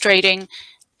frustrating,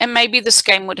 and maybe this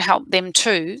game would help them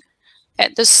too.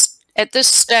 At this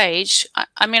stage,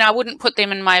 I mean, I wouldn't put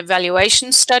them in my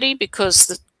evaluation study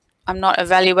because I'm not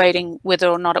evaluating whether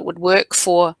or not it would work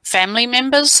for family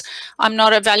members. I'm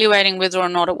not evaluating whether or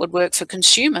not it would work for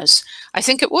consumers. I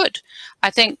think it would. I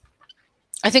think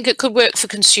it could work for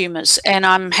consumers, and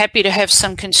I'm happy to have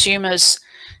some consumers,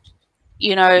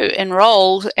 you know,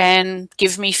 enrolled and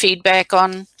give me feedback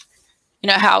on, you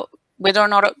know, whether or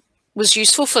not it was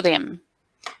useful for them.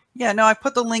 Yeah, no, I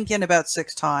put the link in about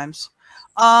 6 times.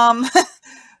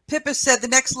 Pippa said the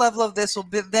next level of this will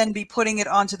then be putting it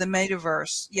onto the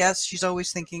metaverse. Yes, she's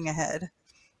always thinking ahead.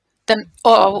 Then,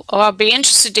 I'll be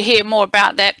interested to hear more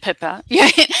about that, Pippa. Yeah,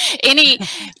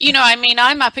 you know, I mean,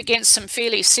 I'm up against some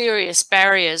fairly serious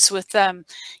barriers with,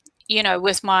 you know,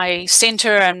 with my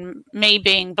centre and me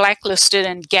being blacklisted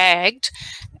and gagged.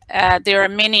 There are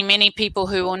many people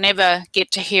who will never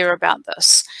get to hear about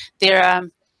this. There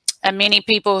are many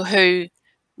people who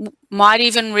might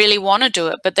even really want to do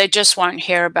it, but they just won't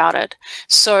hear about it.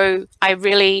 So I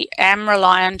really am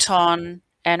reliant on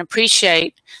and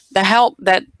appreciate the help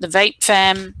that the Vape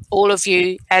Fam, all of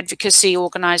you advocacy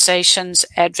organizations,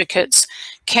 advocates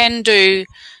can do,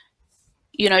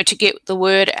 you know, to get the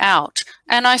word out.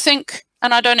 And I think,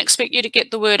 and I don't expect you to get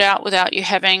the word out without you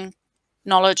having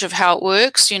knowledge of how it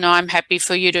works. You know, I'm happy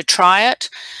for you to try it.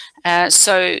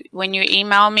 So when you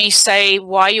email me, say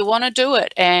why you want to do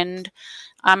it, and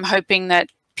I'm hoping that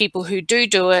people who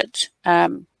do it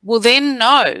will then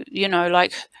know, you know,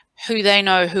 like who they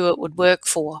know who it would work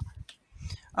for.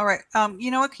 All right. You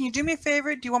know what? Can you do me a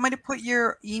favor? Do you want me to put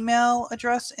your email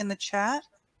address in the chat?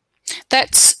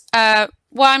 That's, well,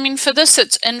 I mean, for this,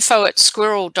 it's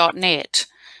info@squirral.net.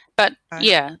 But okay.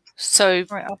 Yeah, so.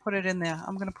 All right, I'll put it in there.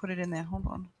 I'm going to put it in there. Hold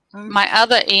on. My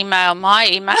other email,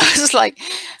 is like,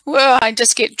 well, I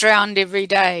just get drowned every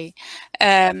day.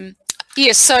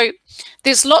 Yeah, so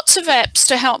there's lots of apps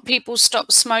to help people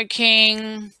stop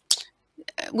smoking.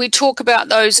 We talk about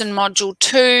those in Module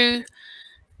 2.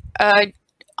 I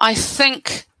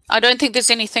don't think there's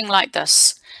anything like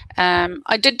this.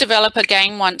 I did develop a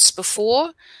game once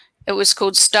before. It was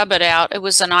called Stub It Out. It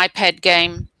was an iPad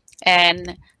game,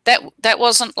 and that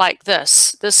wasn't like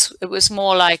this. It was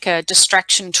more like a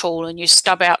distraction tool, and you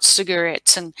stub out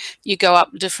cigarettes and you go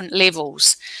up different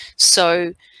levels.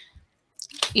 So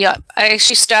yeah, I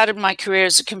actually started my career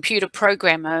as a computer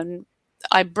programmer, and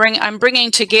I'm bringing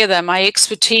together my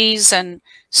expertise in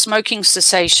smoking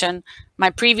cessation, my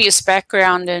previous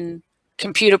background in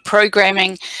computer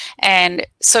programming, and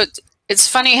so it's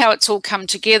funny how it's all come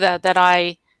together that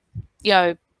I, you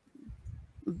know,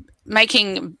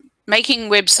 making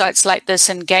websites like this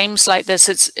and games like this,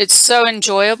 it's so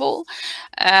enjoyable,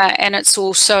 and it's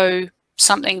also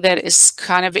something that is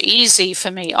kind of easy for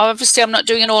me. Obviously, I'm not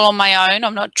doing it all on my own.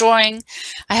 I'm not drawing.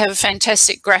 I have a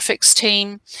fantastic graphics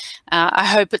team. I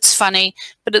hope it's funny,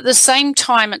 but at the same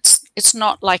time, it's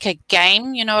not like a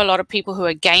game. You know, a lot of people who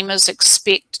are gamers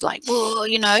expect like, whoa,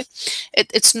 you know,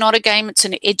 it's not a game. It's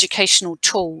an educational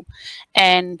tool,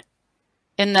 and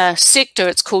in the sector,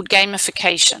 it's called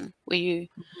gamification, where you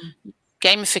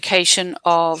gamification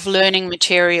of learning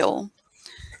material.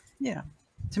 Yeah.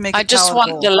 To make it I just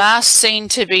palatable. want the last scene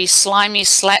to be Slimy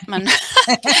Slapman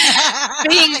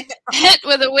being hit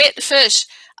with a wet fish.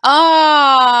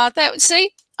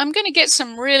 See, I'm going to get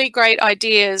some really great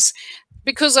ideas,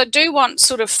 because I do want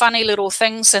sort of funny little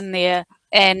things in there.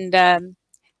 And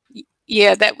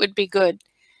yeah, that would be good.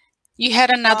 You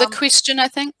had another question, I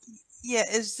think? Yeah,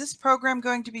 is this program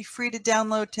going to be free to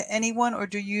download to anyone, or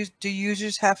do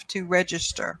users have to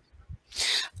register?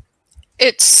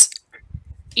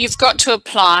 You've got to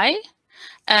apply,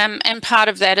 and part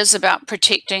of that is about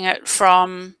protecting it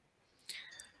from,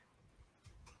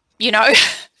 Yeah, no,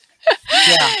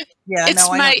 I know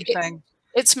what you're saying.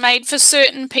 It's made for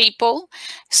certain people,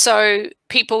 so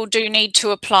people do need to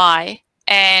apply,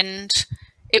 and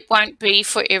it won't be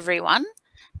for everyone.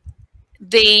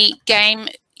 The game,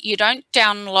 you don't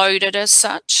download it as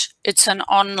such. It's an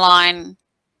online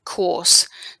course.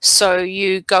 So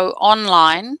you go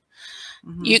online.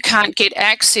 You can't get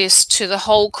access to the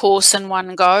whole course in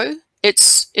one go.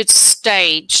 It's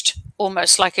staged,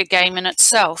 almost like a game in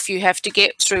itself. You have to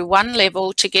get through one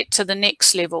level to get to the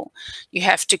next level. You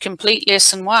have to complete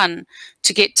lesson 1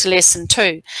 to get to lesson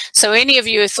 2. So any of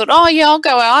you who thought, oh yeah,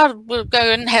 we'll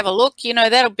go and have a look, you know,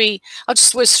 I'll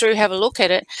just whiz through, have a look at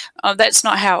it. That's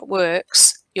not how it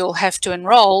works. You'll have to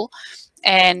enroll,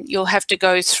 and you'll have to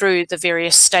go through the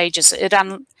various stages.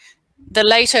 The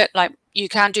later, like, you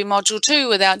can't do module 2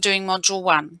 without doing module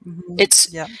 1.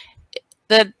 It's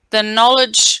the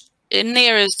knowledge in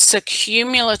there is a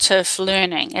cumulative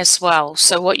learning as well.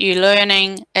 So what you're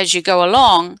learning as you go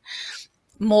along,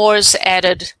 more is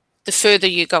added the further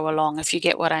you go along, if you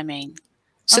get what I mean.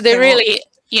 So there really,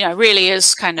 really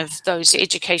is kind of those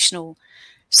educational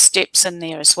steps in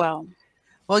there as well.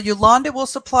 Well, Yolanda will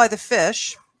supply the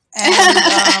fish,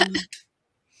 and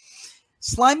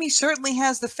Slimy certainly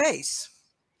has the face.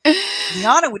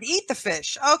 Liana would eat the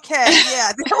fish. Okay,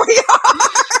 yeah, there we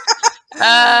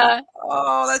are.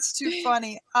 Oh, that's too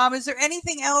funny. Is there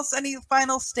anything else, any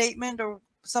final statement or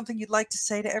something you'd like to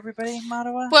say to everybody,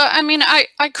 Marewa? Well, I mean, I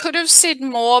could have said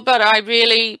more, but I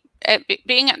really,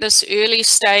 being at this early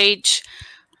stage,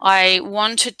 I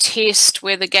want to test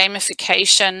whether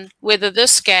gamification, whether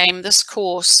this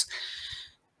course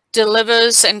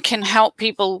delivers and can help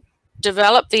people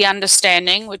develop the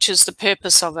understanding, which is the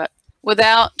purpose of it,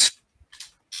 without,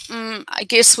 I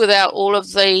guess, without all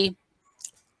of the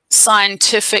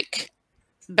scientific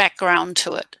background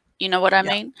to it. You know what I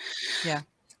mean? Yeah.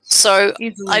 So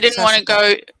I didn't want to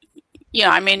go,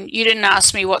 I mean, you didn't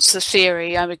ask me what's the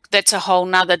theory. I mean, that's a whole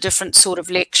nother different sort of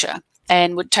lecture,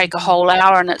 and would take a whole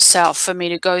hour in itself for me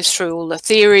to go through all the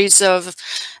theories of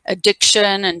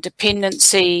addiction and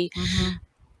dependency.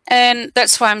 And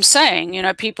that's why I'm saying,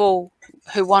 people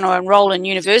who want to enroll in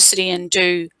university and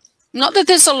do, not that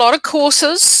there's a lot of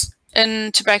courses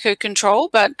in tobacco control,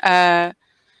 but,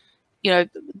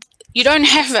 you don't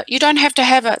have it. You don't have to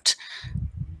have it.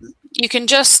 You can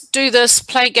just do this,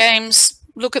 play games,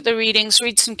 look at the readings,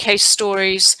 read some case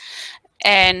stories,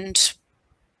 and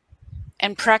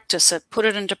practice it, put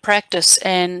it into practice,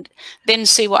 and then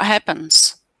see what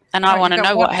happens. And I want to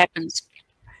know what happens.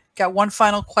 Got one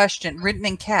final question, written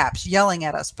in caps, yelling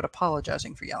at us, but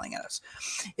apologizing for yelling at us.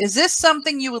 Is this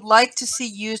something you would like to see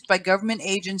used by government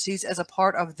agencies as a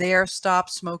part of their stop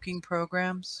smoking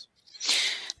programs?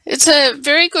 It's a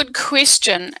very good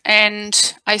question.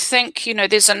 And I think,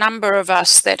 there's a number of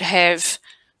us that have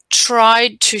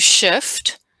tried to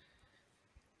shift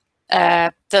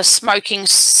the smoking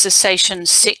cessation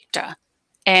sector.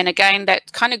 And again,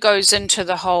 that kind of goes into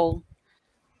the whole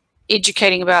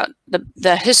educating about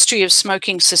the history of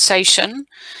smoking cessation.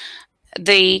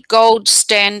 The gold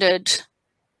standard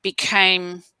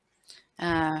became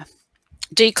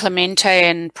De Clemente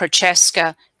and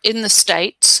Prochaska in the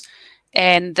States,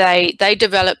 and they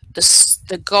developed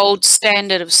the gold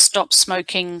standard of stop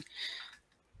smoking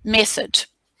method.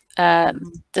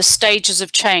 The stages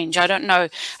of change. I don't know.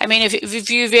 I mean, if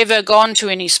you've ever gone to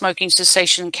any smoking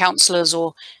cessation counselors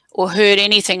or heard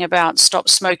anything about stop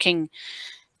smoking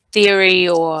theory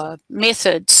or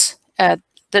methods,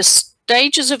 the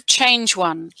stages of change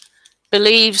one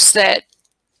believes that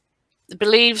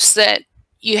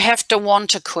you have to want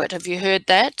to quit. Have you heard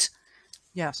that?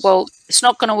 Yes. Well, it's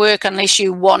not going to work unless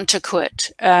you want to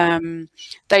quit.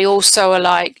 They also are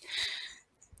like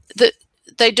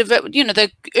they develop,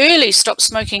 the early stop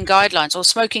smoking guidelines or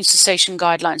smoking cessation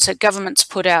guidelines that governments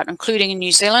put out, including in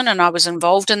New Zealand, and I was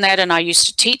involved in that, and I used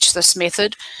to teach this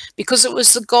method because it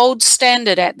was the gold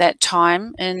standard at that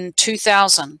time in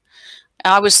 2000.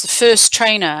 I was the first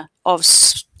trainer of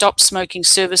stop smoking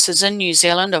services in New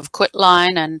Zealand of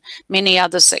Quitline and many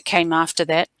others that came after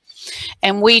that.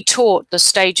 And we taught the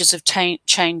stages of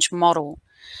change model.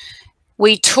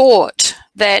 We taught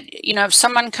that, you know, if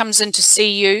someone comes in to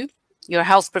see you, you're a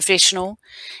health professional,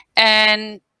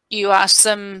 and you ask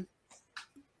them,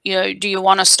 you know, do you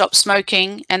want to stop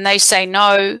smoking? And they say,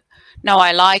 no,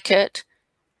 I like it.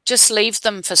 Just leave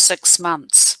them for 6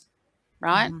 months,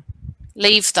 right?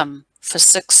 Leave them for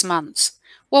 6 months.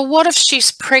 Well, what if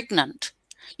she's pregnant?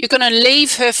 You're going to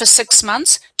leave her for 6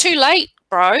 months? Too late,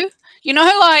 bro. You know,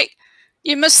 like,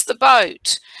 you missed the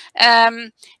boat.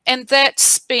 And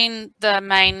that's been the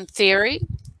main theory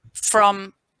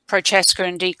from Prochaska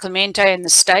and Di Clemente in the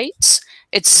States.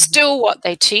 It's still what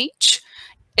they teach.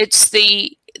 It's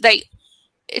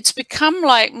become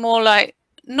like more like,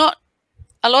 not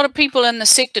a lot of people in the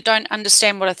sector don't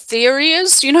understand what a theory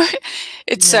is, you know.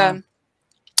 It's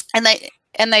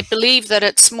and they believe that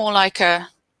it's more like a,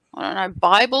 I don't know,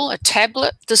 Bible, a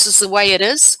tablet. This is the way it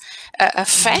is, a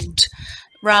fact,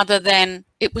 rather than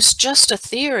it was just a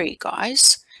theory,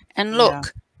 guys. And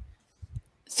look,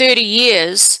 30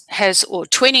 years or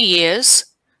 20 years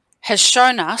has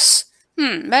shown us,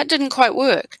 that didn't quite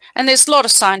work. And there's a lot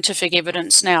of scientific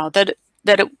evidence now that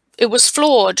it was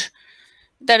flawed.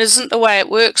 That isn't the way it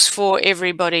works for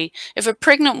everybody. If a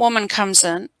pregnant woman comes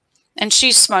in and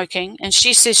she's smoking and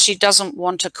she says she doesn't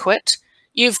want to quit,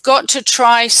 you've got to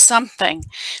try something,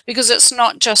 because it's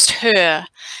not just her.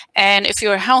 And if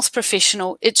you're a health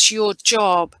professional, it's your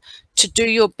job to do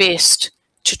your best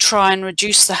to try and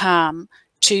reduce the harm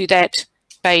to that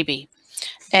baby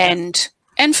and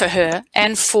for her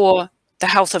and for the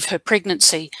health of her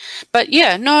pregnancy. But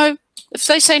yeah, no, if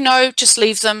they say no, just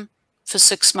leave them for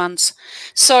 6 months.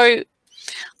 So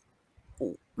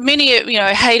many, you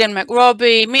know, Hayden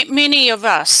McRobbie, many of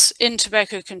us in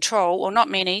tobacco control, or not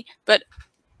many, but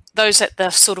those at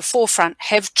the sort of forefront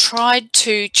have tried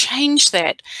to change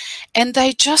that, and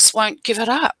they just won't give it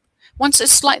up. Once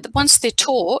they're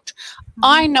taught,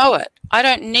 I know it. I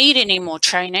don't need any more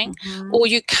training, or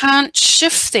you can't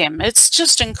shift them. It's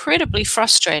just incredibly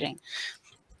frustrating.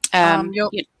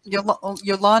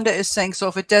 Yolanda is saying, so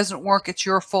if it doesn't work, it's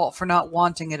your fault for not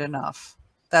wanting it enough.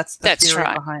 That's the theory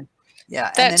behind.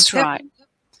 Yeah, that's right.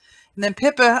 And then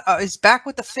Pippa is back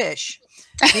with the fish.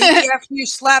 Maybe after you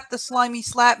slap the slimy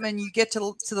slapman, you get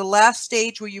to the last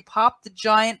stage where you pop the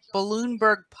giant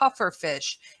Balloonberg puffer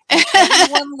fish, and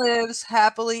everyone lives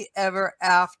happily ever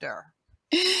after.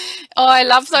 Oh, I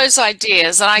love those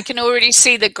ideas, and I can already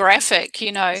see the graphic,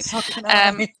 you know. So can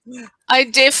I. I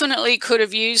definitely could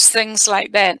have used things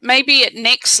like that. Maybe at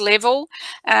next level,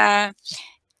 to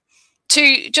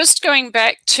just going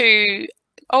back to,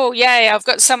 oh, yay, I've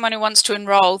got someone who wants to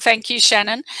enroll. Thank you,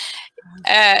 Shannon.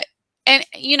 And,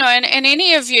 you know, and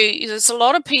any of you, there's a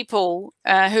lot of people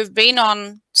who've been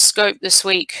on Scope this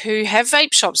week who have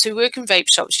vape shops, who work in vape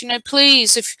shops. You know,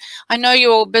 please, if I know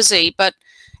you're all busy, but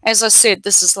as I said,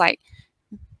 this is like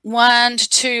 1 to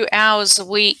 2 hours a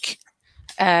week.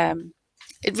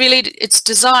 It's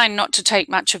designed not to take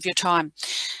much of your time.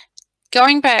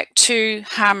 Going back to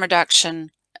harm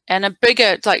reduction and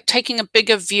taking a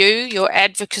bigger view, your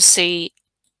advocacy,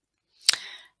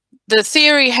 the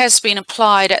theory has been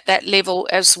applied at that level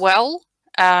as well.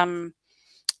 And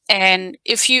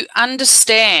if you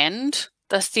understand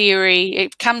the theory,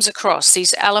 it comes across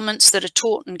these elements that are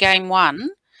taught in Game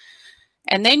 1.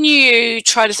 And then you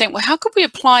try to think, well, how could we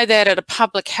apply that at a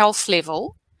public health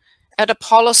level, at a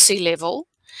policy level?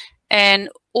 And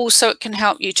also it can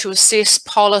help you to assess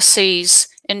policies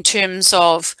in terms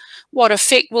of what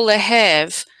effect will they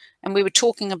have. And we were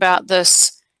talking about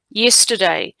this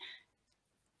yesterday.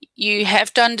 You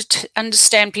have to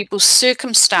understand people's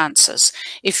circumstances.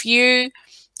 If you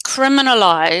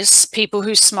criminalize people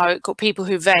who smoke or people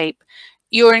who vape,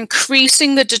 you're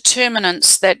increasing the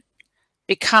determinants that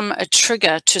become a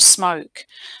trigger to smoke.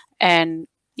 And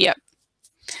yeah.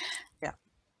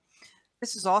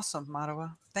 This is awesome,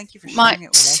 Marewa. Thank you for sharing it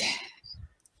with us.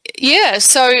 Yeah,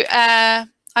 so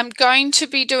I'm going to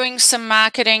be doing some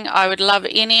marketing. I would love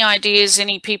any ideas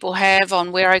any people have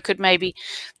on where I could maybe,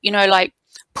 you know, like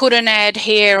put an ad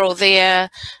here or there,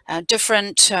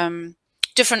 different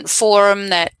forum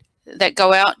that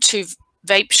go out to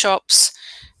vape shops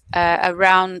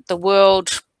around the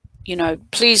world. You know,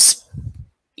 please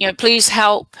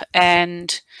help,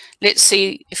 and let's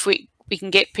see if we can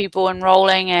get people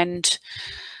enrolling. And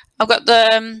I've got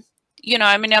the, you know,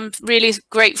 I mean, I'm really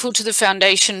grateful to the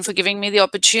foundation for giving me the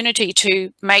opportunity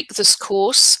to make this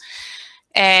course,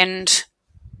 and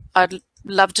I'd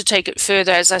love to take it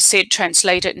further, as I said,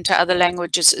 translate it into other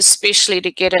languages, especially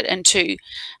to get it into,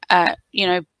 you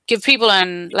know, give people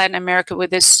in Latin America with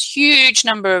this huge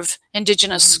number of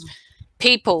indigenous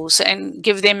peoples and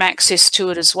give them access to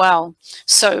it as well.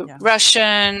 So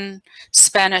Russian,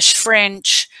 Spanish,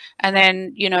 French, and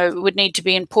then, you know, it would need to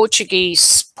be in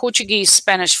Portuguese,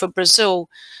 Spanish for Brazil.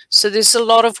 So there's a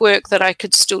lot of work that I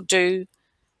could still do,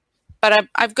 but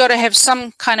I've got to have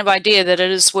some kind of idea that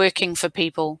it is working for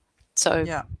people. So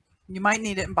yeah, you might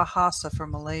need it in Bahasa for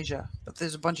Malaysia, but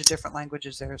there's a bunch of different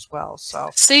languages there as well. So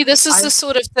see, this is the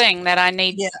sort of thing that I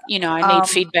need, you know, I need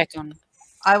feedback on.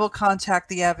 I will contact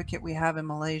the advocate we have in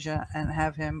Malaysia and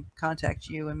have him contact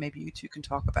you, and maybe you two can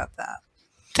talk about that.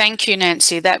 Thank you,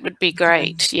 Nancy. That would be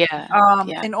great. Yeah.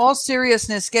 In all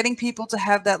seriousness, getting people to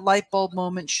have that light bulb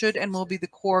moment should and will be the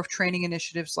core of training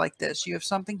initiatives like this. You have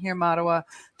something here, Marewa,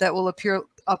 that will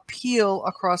appeal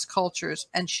across cultures.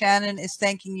 And Shannon is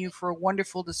thanking you for a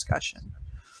wonderful discussion.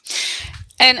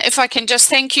 And if I can just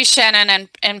thank you, Shannon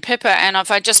and Pippa, and if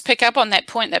I just pick up on that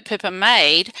point that Pippa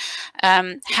made,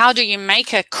 how do you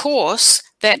make a course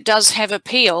that does have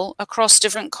appeal across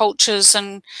different cultures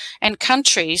and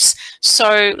countries?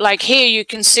 So like here you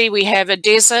can see we have a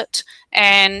desert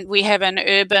and we have an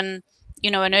urban,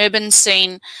 you know, an urban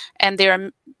scene, and there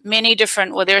are many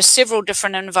different, well, there are several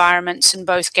different environments in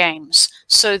both games.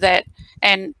 So that,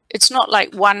 and it's not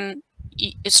like one,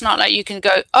 it's not like you can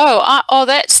go, oh,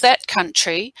 that's that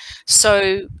country.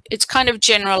 So it's kind of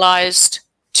generalized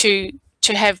to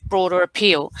have broader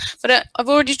appeal. But I've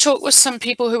already talked with some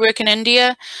people who work in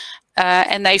India,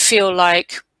 and they feel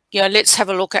like, you know, let's have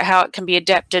a look at how it can be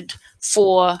adapted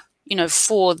for, you know,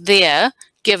 for there,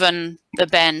 given the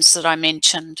bans that I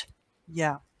mentioned.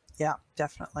 Yeah,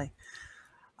 definitely.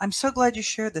 I'm so glad you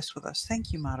shared this with us.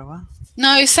 Thank you, Marewa.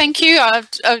 No, thank you.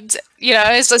 You know,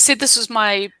 as I said, this was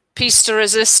my piece de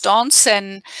resistance,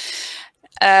 and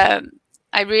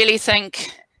I really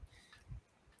think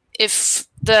if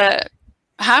the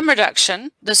harm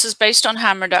reduction, this is based on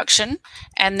harm reduction,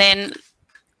 and then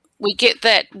we get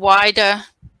that wider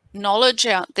knowledge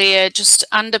out there just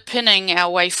underpinning our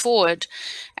way forward,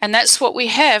 and that's what we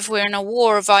have. We're in a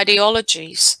war of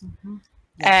ideologies. Yes.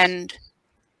 And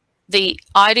the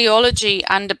ideology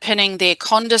underpinning their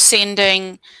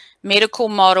condescending medical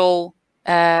model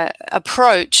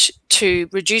approach to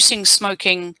reducing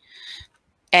smoking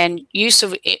and use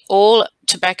of all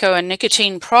tobacco and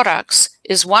nicotine products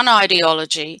is one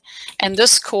ideology, and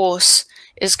this course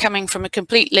is coming from a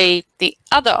completely the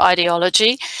other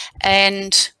ideology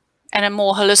and a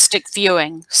more holistic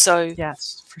viewing. So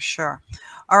yes, for sure.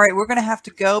 All right, we're going to have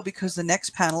to go because the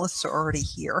next panelists are already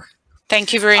here.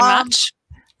 Thank you very much.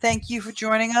 Thank you for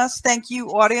joining us. Thank you,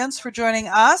 audience, for joining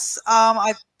us.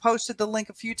 I've posted the link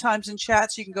a few times in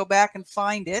chat, so you can go back and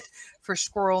find it for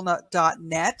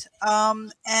squirrel.net.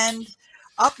 And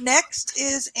up next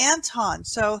is Anton.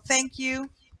 So thank you.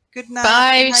 Good night.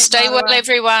 Bye. Good night, stay Marewa. well,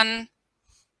 everyone.